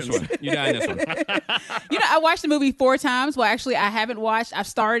die in this one. You die in this one. I watched the movie 4 times. Well, actually, I haven't watched. I've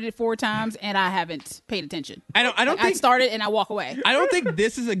started it 4 times, and I haven't paid attention. I don't think I started and I walk away. I don't think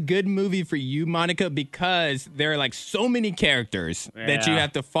this is a good movie for you, Monica, because there are like so many characters that you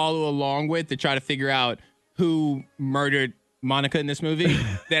have to follow along with to try to figure out who murdered Monica in this movie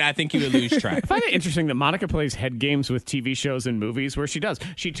that I think you would lose track. I find it interesting that Monica plays head games with TV shows and movies where she does.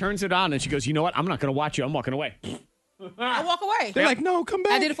 She turns it on and she goes, you know what? I'm not going to watch you. I'm walking away. I walk away. They're like, no, come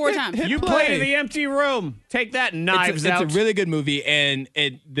back. I did it 4 times. You played in the empty room. Take that, Knives Out. It's a really good movie, and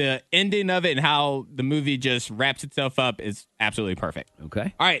the ending of it and how the movie just wraps itself up is absolutely perfect.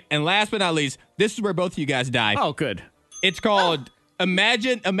 Okay. All right, and last but not least, this is where both of you guys die. Oh, good. It's called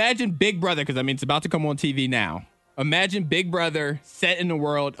Imagine Big Brother, because it's about to come on TV now. Imagine Big Brother set in the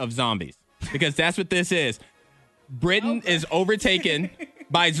world of zombies, because that's what this is. Britain is overtaken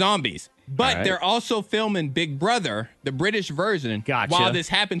by zombies, but they're also filming Big Brother, the British version, while this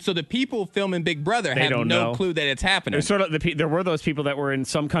happens. So the people filming Big Brother have no clue that it's happening. There's sort of there were those people that were in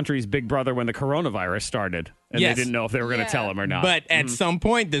some countries' Big Brother when the coronavirus started, and they didn't know if they were going to tell them or not. But at some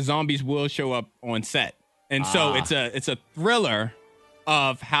point, the zombies will show up on set, and so it's a thriller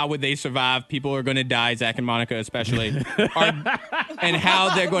of how would they survive. People are going to die, Zach and Monica especially, and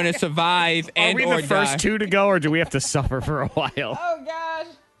how they're going to survive and are we or the first die. 2 to go, or do we have to suffer for a while? Oh, gosh.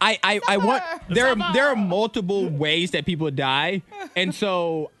 I want there are multiple ways that people die, and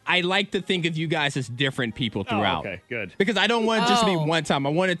so I like to think of you guys as different people throughout. Okay, good. Because I don't want it just to be one time.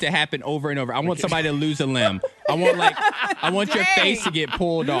 I want it to happen over and over. I want somebody to lose a limb. I want your face to get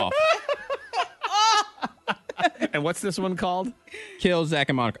pulled off. And what's this one called? Kill Zach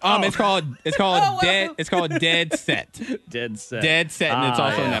and Monica. It's called Dead. It's called Dead Set. Dead Set. Dead Set, and it's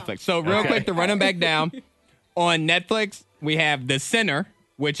also on Netflix. So real quick to run them back down. On Netflix, we have The Sinner,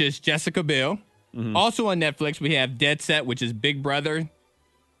 which is Jessica Biel. Also on Netflix, we have Dead Set, which is Big Brother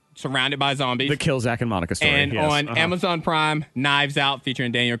surrounded by zombies. The Kill Zach and Monica story. And on Amazon Prime, Knives Out,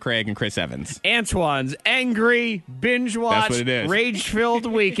 featuring Daniel Craig and Chris Evans. Antoine's angry binge watch, That's what it is. rage-filled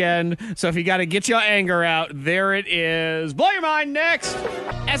weekend. So if you got to get your anger out, there it is. Blow your mind next.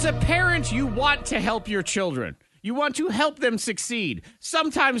 As a parent, you want to help your children. You want to help them succeed.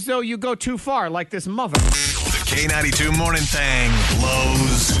 Sometimes, though, you go too far, like this mother. The K92 Morning Thang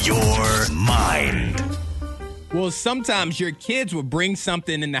blows your mind. Well, sometimes your kids will bring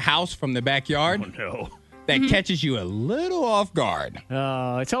something in the house from the backyard. Oh, no. That catches you a little off guard.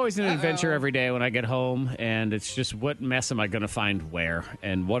 It's always an adventure every day when I get home, and it's just what mess am I going to find where,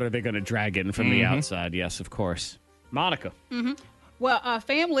 and what are they going to drag in from the outside? Yes, of course. Monica. Well, a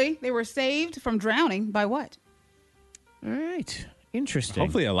family, they were saved from drowning by what? All right. Interesting.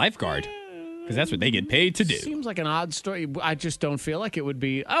 Hopefully a lifeguard, because that's what they get paid to do. Seems like an odd story. I just don't feel like it would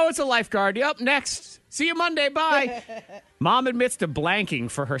be, it's a lifeguard. Yep, next. See you Monday. Bye. Mom admits to blanking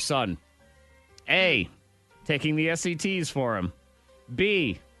for her son. A, taking the SATs for him.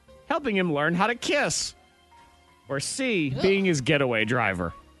 B, helping him learn how to kiss. Or C, being his getaway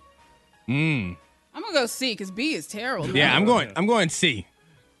driver. I'm going to go C, because B is terrible. Yeah, I'm going C.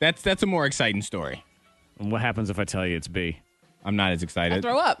 That's a more exciting story. And what happens if I tell you it's B? I'm not as excited.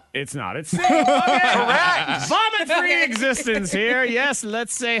 Throw up. It's not. It's C. Okay. Correct. Vomit-free existence here. Yes,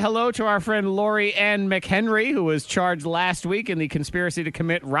 let's say hello to our friend Lori Ann McHenry, who was charged last week in the conspiracy to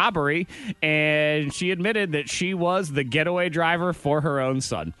commit robbery, and she admitted that she was the getaway driver for her own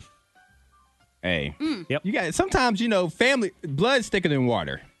son. Hey, Yep. You guys, sometimes, family, blood's thicker than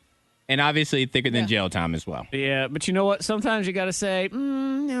water. And obviously thicker than jail time as well. Yeah, but you know what? Sometimes you got to say,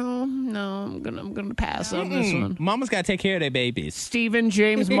 no, I'm gonna pass on this one. Mama's got to take care of their babies. Stephen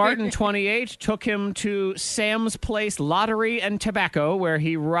James Martin, 28, took him to Sam's Place Lottery and Tobacco, where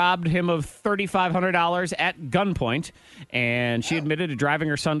he robbed him of $3,500 at gunpoint. And she admitted to driving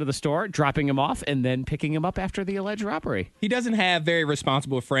her son to the store, dropping him off, and then picking him up after the alleged robbery. He doesn't have very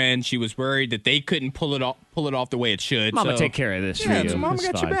responsible friends. She was worried that they couldn't pull it off the way it should. Mama, take care of this. Yeah, for you. so Mama It's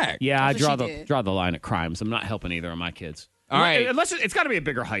got fine. your back. Yeah, I That's what draw she did. the line at crimes. I'm not helping either of my kids. All right. Unless it's got to be a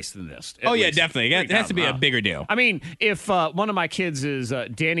bigger heist than this. Oh, yeah, definitely. It has to be a bigger deal. I mean, if one of my kids is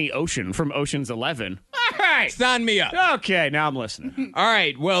Danny Ocean from Ocean's 11, all right. Sign me up. Okay, now I'm listening. All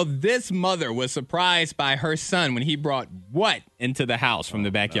right. Well, this mother was surprised by her son when he brought what into the house from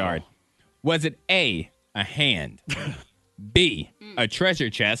the backyard? Was it A, a hand, B, a treasure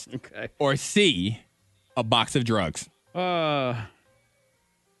chest, or C, a box of drugs? Let's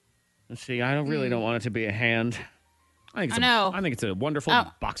see. I really don't want it to be a hand. I think it's a wonderful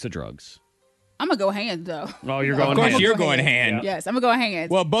box of drugs. I'm going to go hand, though. Oh, you're going hand. Of course, you're going hand. Yes, I'm going to go hand.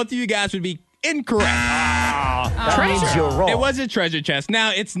 Well, both of you guys would be incorrect. That means you're wrong. It was a treasure chest.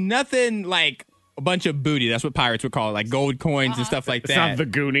 Now, it's nothing like a bunch of booty. That's what pirates would call it, like gold coins and stuff like that. It's not the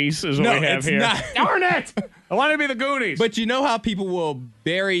Goonies is what we have here. Not. Darn it! I want it to be the Goonies. But you know how people will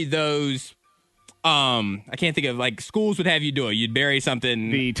bury those... I can't think of, like, schools would have you do it. You'd bury something.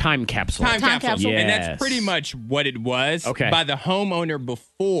 The time capsule. Time capsule. Yes. And that's pretty much what it was by the homeowner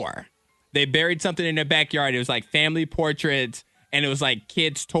before. They buried something in their backyard. It was like family portraits, and it was like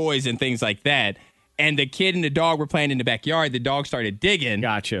kids' toys and things like that. And the kid and the dog were playing in the backyard. The dog started digging.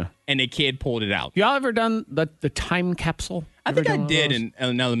 Gotcha. And the kid pulled it out. Y'all ever done the time capsule? I think I did in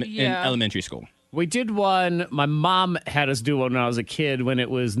elementary school. We did one. My mom had us do one when I was a kid when it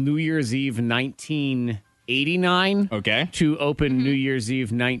was New Year's Eve 1989. Okay. To open New Year's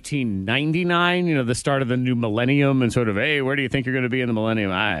Eve 1999, you know, the start of the new millennium and sort of, hey, where do you think you're going to be in the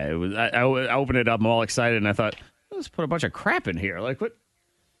millennium? I opened it up. I'm all excited. And I thought, let's put a bunch of crap in here. Like, what?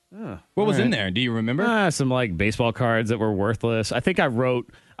 What was in there? Do you remember? Some like baseball cards that were worthless. I think I wrote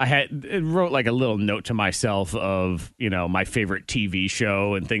like a little note to myself of, you know, my favorite TV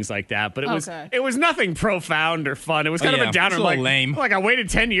show and things like that. But it was nothing profound or fun. It was kind of a downer. It's a little lame. Like I waited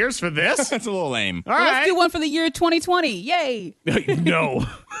 10 years for this. That's a little lame. All right. Let's do one for the year 2020. Yay. No.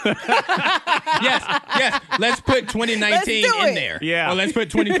 Yes. Let's put 2019 in there. Yeah. Or let's put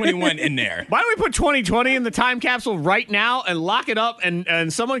 2021 in there. Why don't we put 2020 in the time capsule right now and lock it up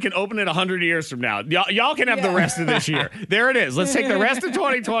and someone can open it 100 years from now. Y'all can have the rest of this year. There it is. Let's take the rest of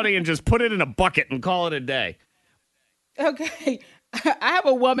 2020 and just put it in a bucket and call it a day. Okay. I have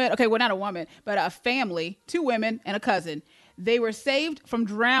a woman. Okay, well, not a woman, but a family, 2 women and a cousin. They were saved from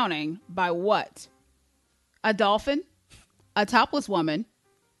drowning by what? A dolphin, a topless woman,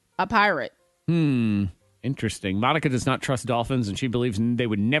 a pirate. Interesting. Monica does not trust dolphins, and she believes they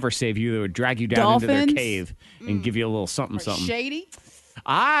would never save you. They would drag you down into their cave and give you a little something. Shady?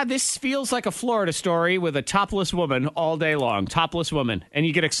 This feels like a Florida story with a topless woman all day long. Topless woman. And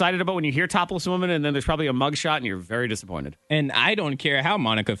you get excited about when you hear topless woman, and then there's probably a mugshot, and you're very disappointed. And I don't care how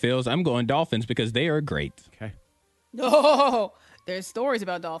Monica feels. I'm going dolphins because they are great. Okay. Oh, there's stories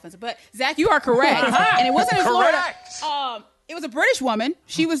about dolphins. But, Zach, you are correct. And it wasn't in Florida. It was a British woman.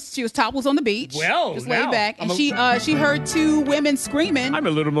 She was topless on the beach. Well, just laid back, and she heard 2 women screaming. I'm a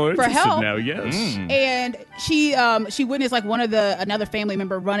little more for interested help now. Yes, and she witnessed like another family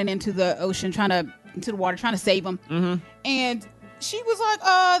member running into the ocean, into the water, trying to save them. And she was like,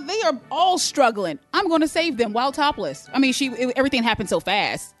 "They are all struggling. I'm going to save them while topless." I mean, everything happened so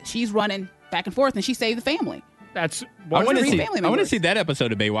fast. She's running back and forth, and she saved the family. That's I want to see that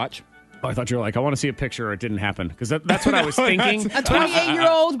episode of Baywatch. Oh, I thought you were like, I want to see a picture or it didn't happen. Because that's what I was thinking. A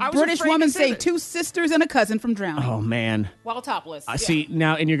 28-year-old British woman saved 2 sisters and a cousin from drowning. Oh, man. While topless. I see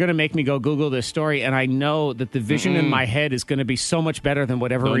now, and you're going to make me go Google this story, and I know that the vision in my head is going to be so much better than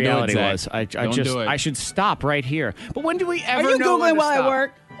whatever reality was. I should stop right here. But when do we ever know? Are you Googling while stop? I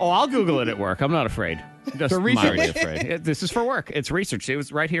work? Oh, I'll Google it at work. I'm not afraid. Just for research. mildly afraid. This is for work. It's research. It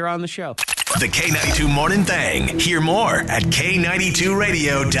was right here on the show. The K92 Morning Thing. Hear more at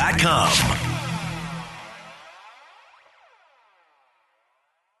K92Radio.com.